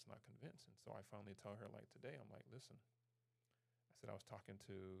she's just not convinced. And so I finally tell her today, I'm like, listen, I said I was talking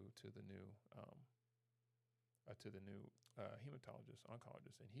to the new hematologist,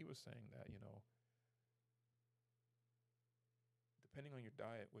 oncologist, and he was saying that depending on your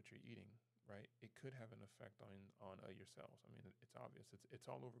diet, what you're eating, right, it could have an effect on your cells. I mean, it's obvious. It's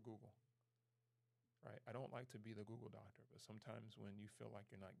all over Google. Right. I don't like to be the Google doctor, but sometimes when you feel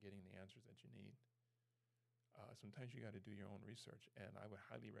like you're not getting the answers that you need, sometimes you got to do your own research. And I would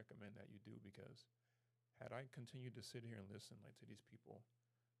highly recommend that you do, because had I continued to sit here and listen to these people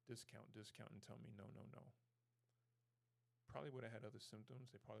discount and tell me no, probably would have had other symptoms.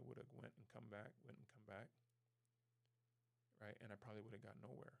 They probably would have went and come back. Right. And I probably would have got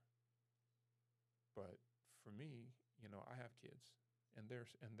nowhere. But for me, I have kids, and they're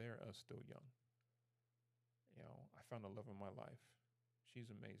still young. I found the love of my life. She's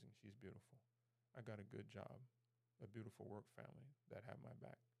amazing. She's beautiful. I got a good job, a beautiful work family that have my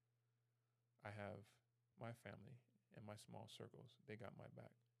back. I have my family and my small circles. They got my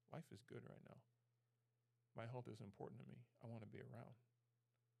back. Life is good right now. My health is important to me. I want to be around.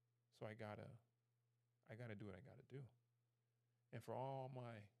 So I gotta do what I gotta do. And for all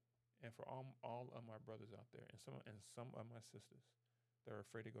of my brothers out there, and some of my sisters, they're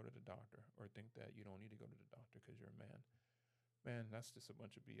afraid to go to the doctor or think that you don't need to go to the doctor because you're a man. Man, that's just a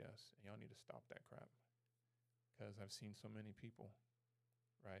bunch of BS, and y'all need to stop that crap. Because I've seen so many people,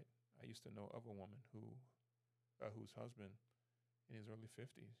 right? I used to know of a woman whose husband in his early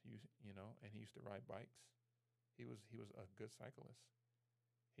 50s, and he used to ride bikes. He was a good cyclist.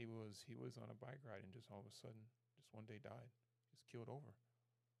 He was on a bike ride and just all of a sudden, just one day died. Just killed over.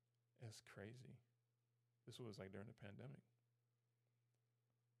 It's crazy. This was during the pandemic.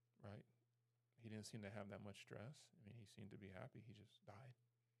 Right? He didn't seem to have that much stress. I mean, he seemed to be happy. He just died.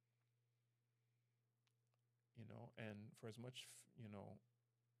 And for as much,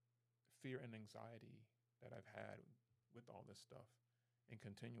 fear and anxiety that I've had with all this stuff and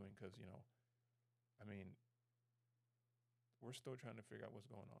continuing, because, I mean, we're still trying to figure out what's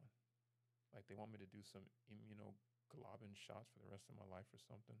going on. They want me to do some immunoglobulin shots for the rest of my life or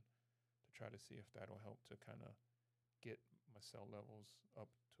something to try to see if that'll help to kind of get my cell levels up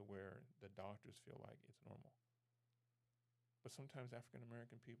to where the doctors feel like it's normal. But sometimes African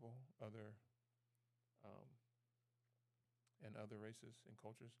American people, and other races and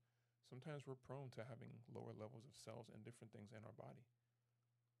cultures, sometimes we're prone to having lower levels of cells and different things in our body.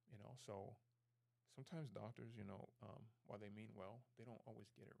 So sometimes doctors, while they mean well, they don't always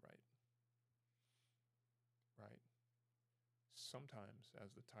get it right. Right? Sometimes,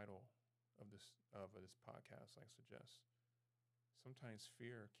 as the title of this podcast suggests, sometimes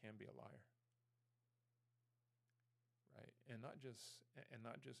fear can be a liar. right? And not just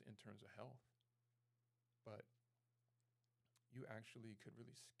in terms of health, but you actually could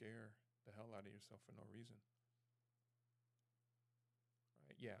really scare the hell out of yourself for no reason.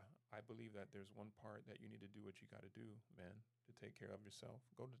 Right? Yeah, I believe that there's one part that you need to do what you got to do, man, to take care of yourself.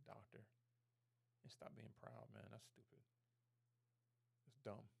 Go to the doctor and stop being proud, man. That's stupid. It's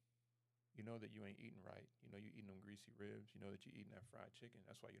dumb. You know that you ain't eating right. You know you eating them greasy ribs. You know that you eating that fried chicken.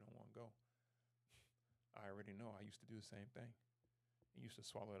 That's why you don't want to go. I already know. I used to do the same thing. I used to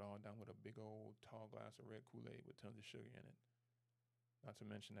swallow it all down with a big old tall glass of red Kool-Aid with tons of sugar in it. Not to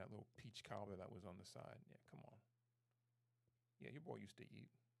mention that little peach cobbler that was on the side. Yeah, come on. Yeah, your boy used to eat.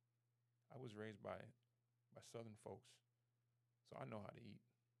 I was raised by Southern folks, so I know how to eat.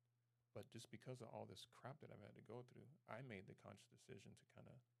 But just because of all this crap that I've had to go through, I made the conscious decision to kind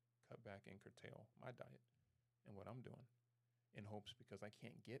of cut back and curtail my diet and what I'm doing in hopes because I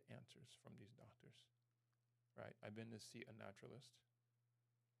can't get answers from these doctors, right? I've been to see a naturalist,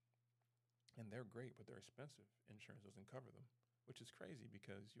 and they're great, but they're expensive. Insurance doesn't cover them, which is crazy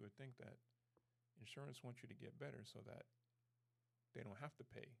because you would think that insurance wants you to get better so that they don't have to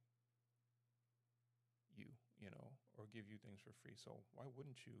pay you, or give you things for free. So why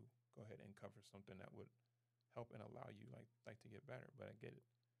wouldn't you go ahead and cover something that would help and allow you like to get better? But I get it.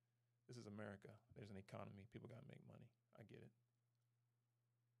 This is America. There's an economy. People got to make money. I get it.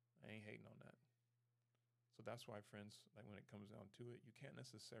 I ain't hating on that. So that's why, friends, like when it comes down to it, you can't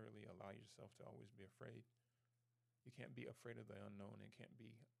necessarily allow yourself to always be afraid. You can't be afraid of the unknown and can't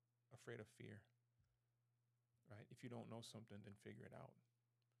be afraid of fear, right? If you don't know something, then figure it out.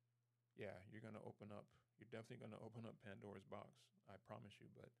 Yeah, you're definitely going to open up Pandora's box. I promise you.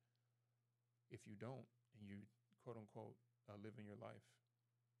 But if you don't and you quote unquote living your life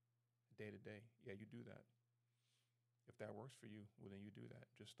day to day, yeah, you do that. If that works for you, well, then you do that.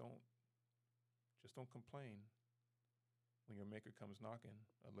 Just don't complain when your maker comes knocking,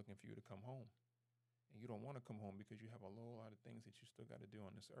 looking for you to come home. And you don't want to come home because you have a whole lot of things that you still got to do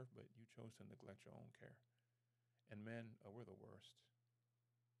on this earth, but you chose to neglect your own care. And men, we're the worst.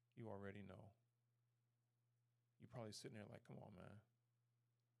 You already know. You're probably sitting there like, come on, man.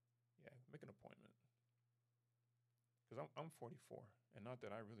 Yeah, make an appointment. Because I'm 44, and not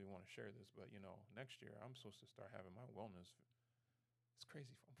that I really want to share this, but, next year I'm supposed to start having my wellness. It's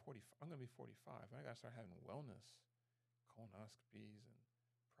crazy. I'm 40. I'm going to be 45. I got to start having wellness, colonoscopies and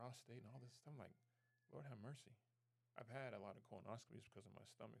prostate and all this stuff. I'm like, Lord have mercy. I've had a lot of colonoscopies because of my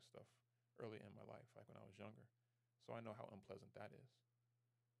stomach stuff early in my life, like when I was younger. So I know how unpleasant that is.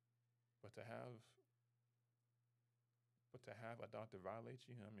 But to have a doctor violate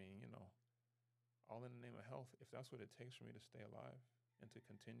you, I mean, all in the name of health, if that's what it takes for me to stay alive and to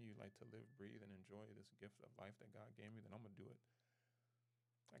continue to live, breathe, and enjoy this gift of life that God gave me, then I'm going to do it.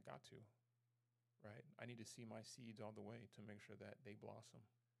 I got to, right? I need to see my seeds all the way to make sure that they blossom.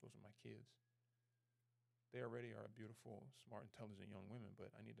 Those are my kids. They already are beautiful, smart, intelligent young women,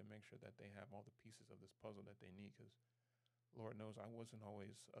 but I need to make sure that they have all the pieces of this puzzle that they need because Lord knows I wasn't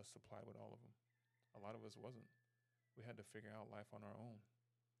always supplied with all of them. A lot of us wasn't. We had to figure out life on our own,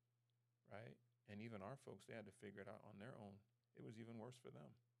 right? And even our folks, they had to figure it out on their own. It was even worse for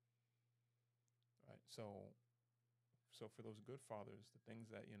them, right? So for those good fathers, the things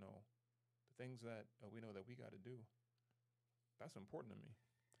that we know that we got to do, that's important to me.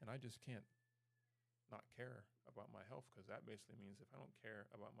 And I just can't not care about my health because that basically means if I don't care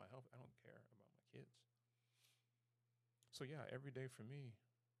about my health, I don't care about my kids. So yeah, every day for me,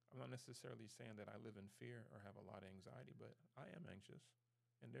 I'm not necessarily saying that I live in fear or have a lot of anxiety, but I am anxious.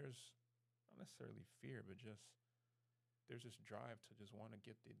 And there's not necessarily fear, but just there's this drive to just want to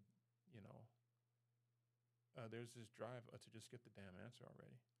get there's this drive to just get the damn answer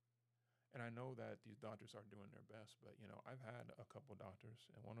already. And I know that these doctors are doing their best, but I've had a couple doctors,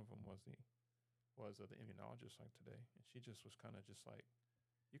 and one of them was the immunologist like today, and she just was kind of just like,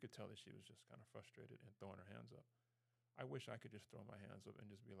 you could tell that she was just kind of frustrated and throwing her hands up. I wish I could just throw my hands up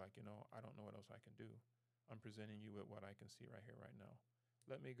and just be like, I don't know what else I can do. I'm presenting you with what I can see right here, right now.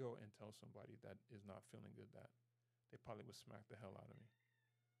 Let me go and tell somebody that is not feeling good that they probably would smack the hell out of me.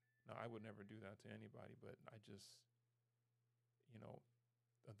 Now, I would never do that to anybody, but I just,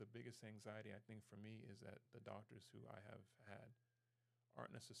 the biggest anxiety I think for me is that the doctors who I have had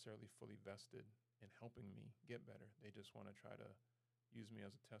aren't necessarily fully vested in helping me get better. They just want to try to use me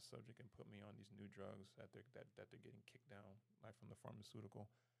as a test subject and put me on these new drugs that they're getting kicked down, like from the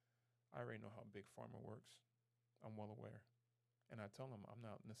pharmaceutical. I already know how big pharma works. I'm well aware. And I tell them I'm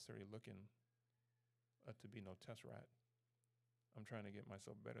not necessarily looking to be no test rat. I'm trying to get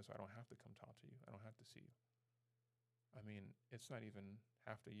myself better so I don't have to come talk to you. I don't have to see you. I mean, it's not even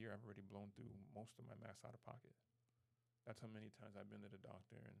half the year. I've already blown through most of my max out of pocket. That's how many times I've been to the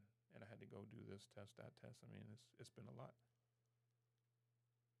doctor and I had to go do this test, that test. I mean, it's been a lot.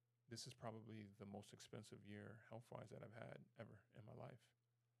 This is probably the most expensive year health wise that I've had ever in my life.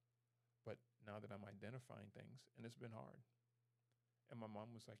 But now that I'm identifying things, and it's been hard. And my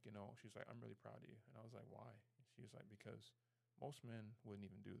mom was like, she's like, I'm really proud of you. And I was like, why? She was like, because most men wouldn't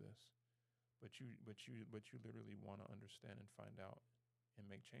even do this. But you literally want to understand and find out and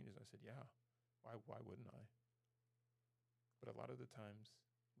make changes. I said, yeah, why wouldn't I? But a lot of the times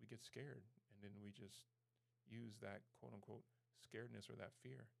we get scared and then we just use that quote unquote scaredness or that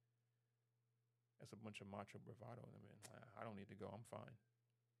fear as a bunch of macho bravado. And I mean, I don't need to go. I'm fine.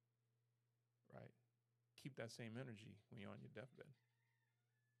 Right? Keep that same energy when you're on your deathbed,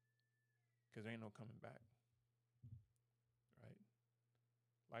 because there ain't no coming back. Right?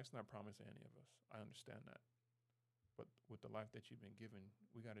 Life's not promised to any of us. I understand that. But with the life that you've been given,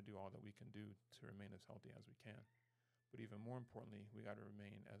 we got to do all that we can do to remain as healthy as we can. But even more importantly, we got to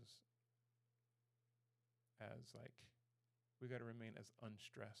remain we got to remain as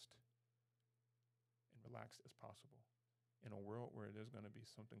unstressed and relaxed as possible in a world where there's going to be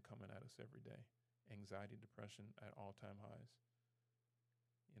something coming at us every day. Anxiety, depression at all-time highs.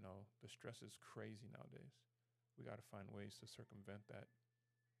 The stress is crazy nowadays. We got to find ways to circumvent that,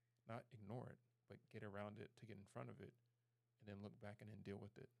 not ignore it, but get around it, to get in front of it, and then look back and then deal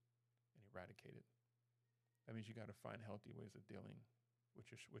with it and eradicate it. That means you got to find healthy ways of dealing with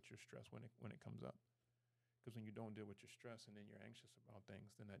your stress when it comes up. Because when you don't deal with your stress and then you're anxious about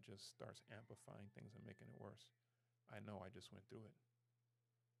things, then that just starts amplifying things and making it worse. I know I just went through it.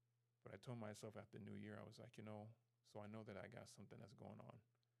 But I told myself after New Year, I was like, so I know that I got something that's going on.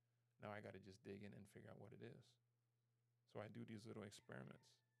 Now I got to just dig in and figure out what it is. So I do these little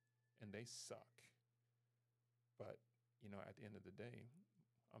experiments, and they suck. But, at the end of the day,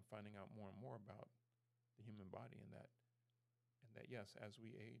 I'm finding out more and more about the human body, and that yes, as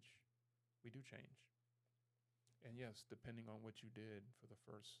we age, we do change. And yes, depending on what you did for the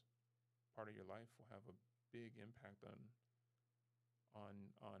first part of your life will have a big impact on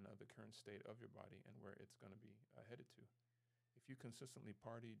the current state of your body and where it's going to be headed to. If you consistently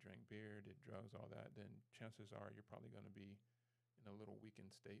party, drank beer, did drugs, all that, then chances are you're probably going to be in a little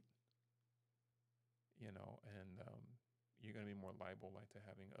weakened state, and you're going to be more liable to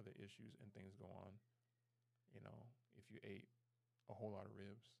having other issues and things go on. If you ate a whole lot of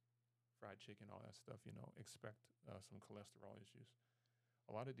ribs, fried chicken, all that stuff, expect some cholesterol issues.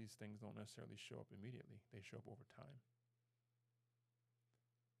 A lot of these things don't necessarily show up immediately. They show up over time.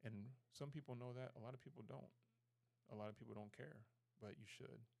 And some people know that. A lot of people don't. A lot of people don't care, but you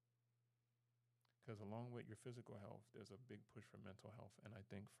should. Because along with your physical health, there's a big push for mental health. And I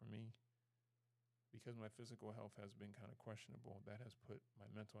think for me, because my physical health has been kind of questionable, that has put my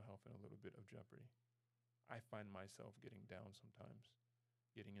mental health in a little bit of jeopardy. I find myself getting down sometimes,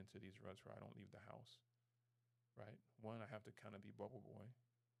 getting into these ruts where I don't leave the house, right? One, I have to kind of be bubble boy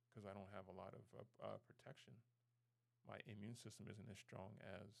because I don't have a lot of protection. My immune system isn't as strong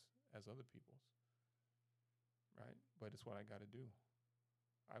as other people's, right? But it's what I got to do.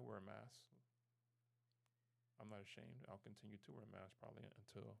 I wear a mask. I'm not ashamed. I'll continue to wear a mask probably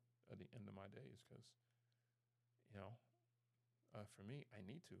until the end of my days because, for me, I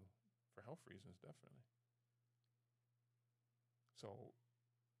need to, for health reasons, definitely. So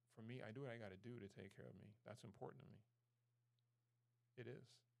for me, I do what I got to do to take care of me. That's important to me. It is.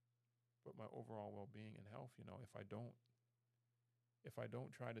 But my overall well-being and health, if I don't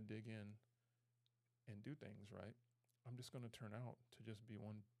try to dig in and do things right, I'm just going to turn out to just be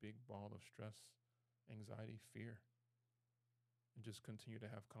one big ball of stress, anxiety, fear, and just continue to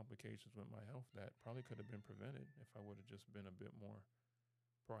have complications with my health that probably could have been prevented if I would have just been a bit more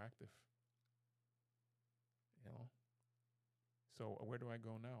proactive. So where do I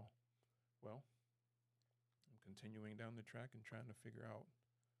go now? Well, I'm continuing down the track and trying to figure out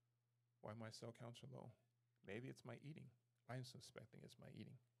why my cell counts are low. Maybe it's my eating. I'm suspecting it's my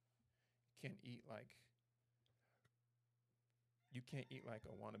eating. You can't eat like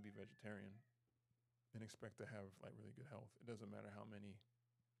a wannabe vegetarian and expect to have really good health. It doesn't matter how many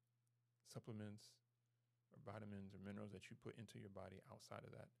supplements or vitamins or minerals that you put into your body outside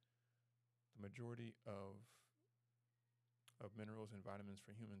of that. The majority of minerals and vitamins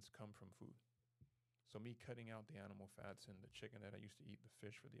for humans come from food. So me cutting out the animal fats and the chicken that I used to eat, the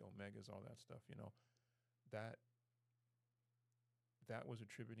fish for the omegas, all that stuff, that was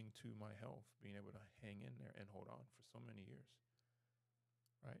attributing to my health, being able to hang in there and hold on for so many years.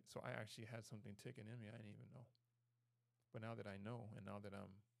 Right? So I actually had something ticking in me I didn't even know. But now that I know, and now that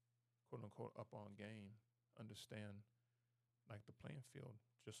I'm quote unquote up on game, understand the playing field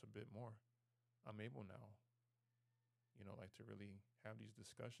just a bit more, I'm able now like to really have these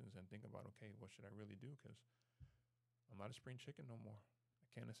discussions and think about, okay, what should I really do? Because I'm not a spring chicken no more. I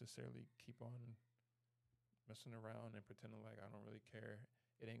can't necessarily keep on messing around and pretending like I don't really care.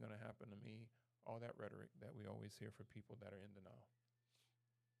 It ain't going to happen to me. All that rhetoric that we always hear for people that are in denial,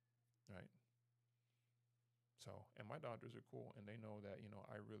 right? So, and my doctors are cool, and they know that,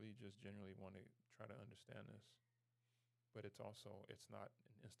 I really just genuinely want to try to understand this. But it's not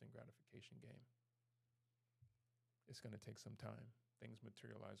an instant gratification game. It's going to take some time. Things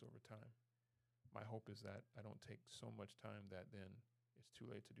materialize over time. My hope is that I don't take so much time that then it's too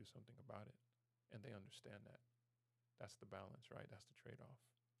late to do something about it. And they understand that. That's the balance, right? That's the trade-off.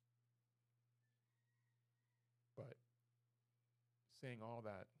 But saying all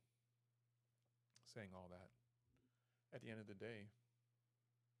that, at the end of the day,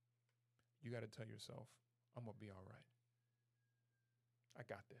 you got to tell yourself, I'm going to be all right. I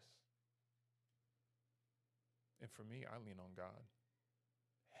got this. And for me, I lean on God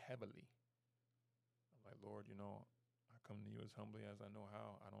heavily. I'm like, Lord, I come to you as humbly as I know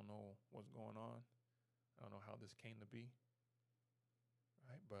how. I don't know what's going on. I don't know how this came to be.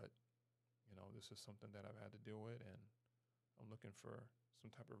 Right? But, this is something that I've had to deal with, and I'm looking for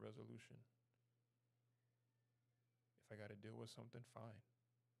some type of resolution. If I got to deal with something, fine.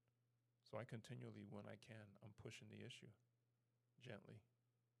 So I continually, when I can, I'm pushing the issue gently,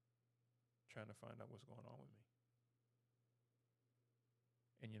 trying to find out what's going on with me.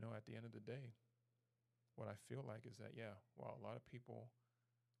 And, at the end of the day, what I feel like is that, while a lot of people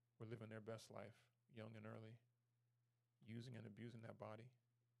were living their best life young and early, using and abusing that body,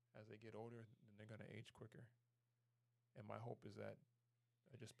 as they get older, then they're going to age quicker. And my hope is that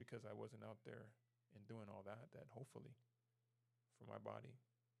just because I wasn't out there and doing all that hopefully for my body,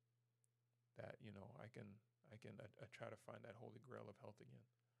 that, I can try to find that holy grail of health again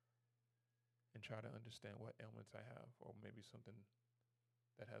and try to understand what ailments I have, or maybe something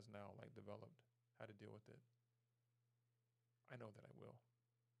that has now developed, how to deal with it. I know that I will.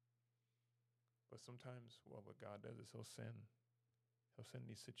 But sometimes what God does is he'll send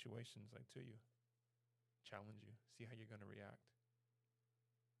these situations to you, challenge you, see how you're going to react.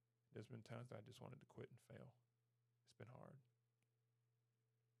 There's been times that I just wanted to quit and fail. It's been hard.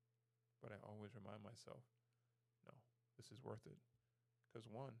 But I always remind myself, no, this is worth it. Because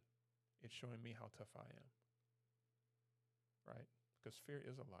one, it's showing me how tough I am, right? Because fear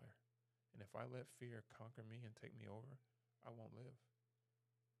is a liar. And if I let fear conquer me and take me over, I won't live.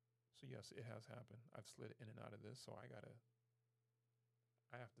 So yes, it has happened. I've slid in and out of this, so I have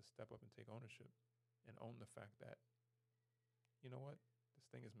to step up and take ownership and own the fact that, you know what, this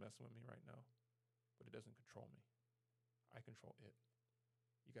thing is messing with me right now, but it doesn't control me. I control it.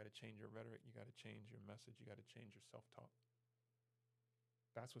 You got to change your rhetoric. You got to change your message. You got to change your self-talk.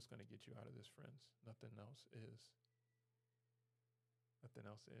 That's what's going to get you out of this, friends. Nothing else is. Nothing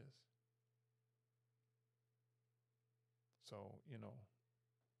else is. So,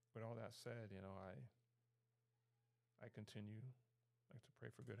 with all that said, I continue to pray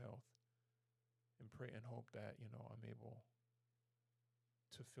for good health and pray and hope that, I'm able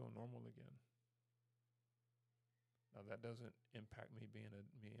to feel normal again. Now that doesn't impact me being a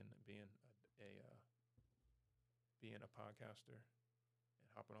podcaster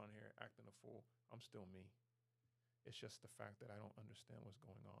and hopping on here acting a fool. I'm still me. It's just the fact that I don't understand what's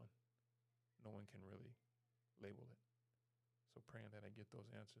going on. No one can really label it. So praying that I get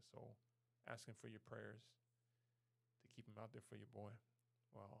those answers. So asking for your prayers to keep them out there for your boy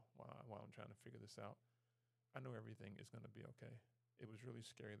while I'm trying to figure this out. I know everything is going to be okay. It was really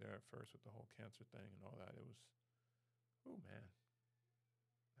scary there at first with the whole cancer thing and all that. It was, oh man,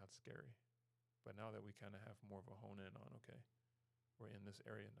 that's scary. But now that we kind of have more of a hone in on, okay, we're in this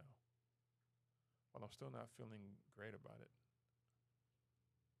area now. While I'm still not feeling great about it,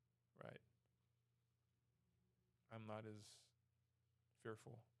 right? I'm not as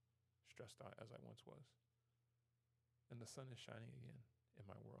fearful, stressed out as I once was. And the sun is shining again in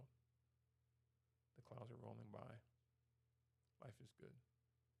my world. The clouds are rolling by. Life is good.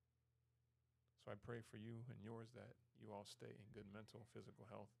 So I pray for you and yours that you all stay in good mental, physical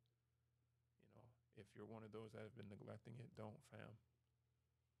health. If you're one of those that have been neglecting it, don't, fam.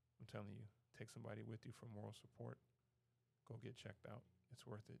 I'm telling you, take somebody with you for moral support. Go get checked out. It's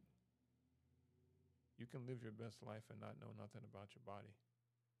worth it. You can live your best life and not know nothing about your body.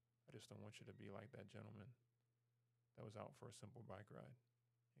 I just don't want you to be like that gentleman that was out for a simple bike ride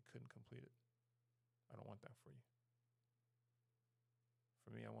and couldn't complete it. I don't want that for you. For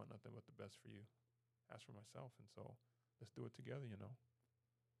me, I want nothing but the best for you. As for myself, and so let's do it together,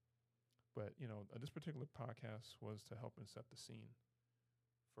 But, this particular podcast was to help and set the scene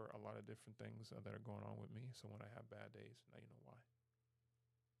for a lot of different things that are going on with me. So when I have bad days, now you know why.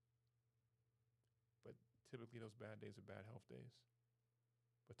 But typically those bad days are bad health days.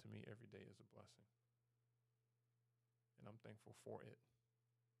 But to me, every day is a blessing. And I'm thankful for it.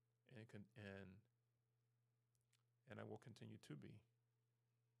 And I will continue to be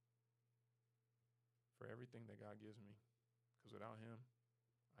for everything that God gives me. Because without him,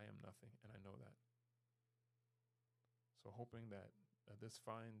 I am nothing, and I know that. So hoping that this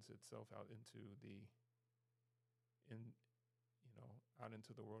finds itself out into out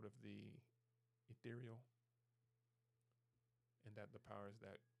into the world of the ethereal, and that the powers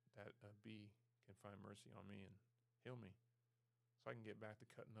that be can find mercy on me and heal me, so I can get back to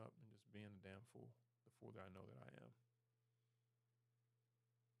cutting up and just being the damn fool, the fool that I know that I am.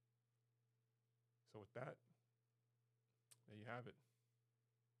 So with that, there you have it.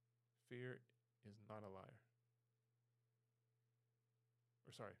 Fear is not a liar.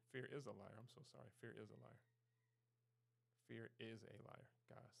 Or sorry, fear is a liar. I'm so sorry. Fear is a liar. Fear is a liar.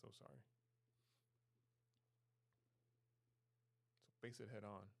 God, so sorry. So face it head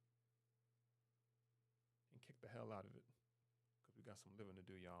on and kick the hell out of it, because we got some living to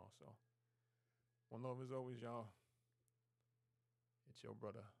do, y'all. So one love as always, y'all. It's your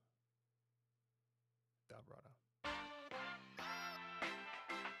brother, Da Brother.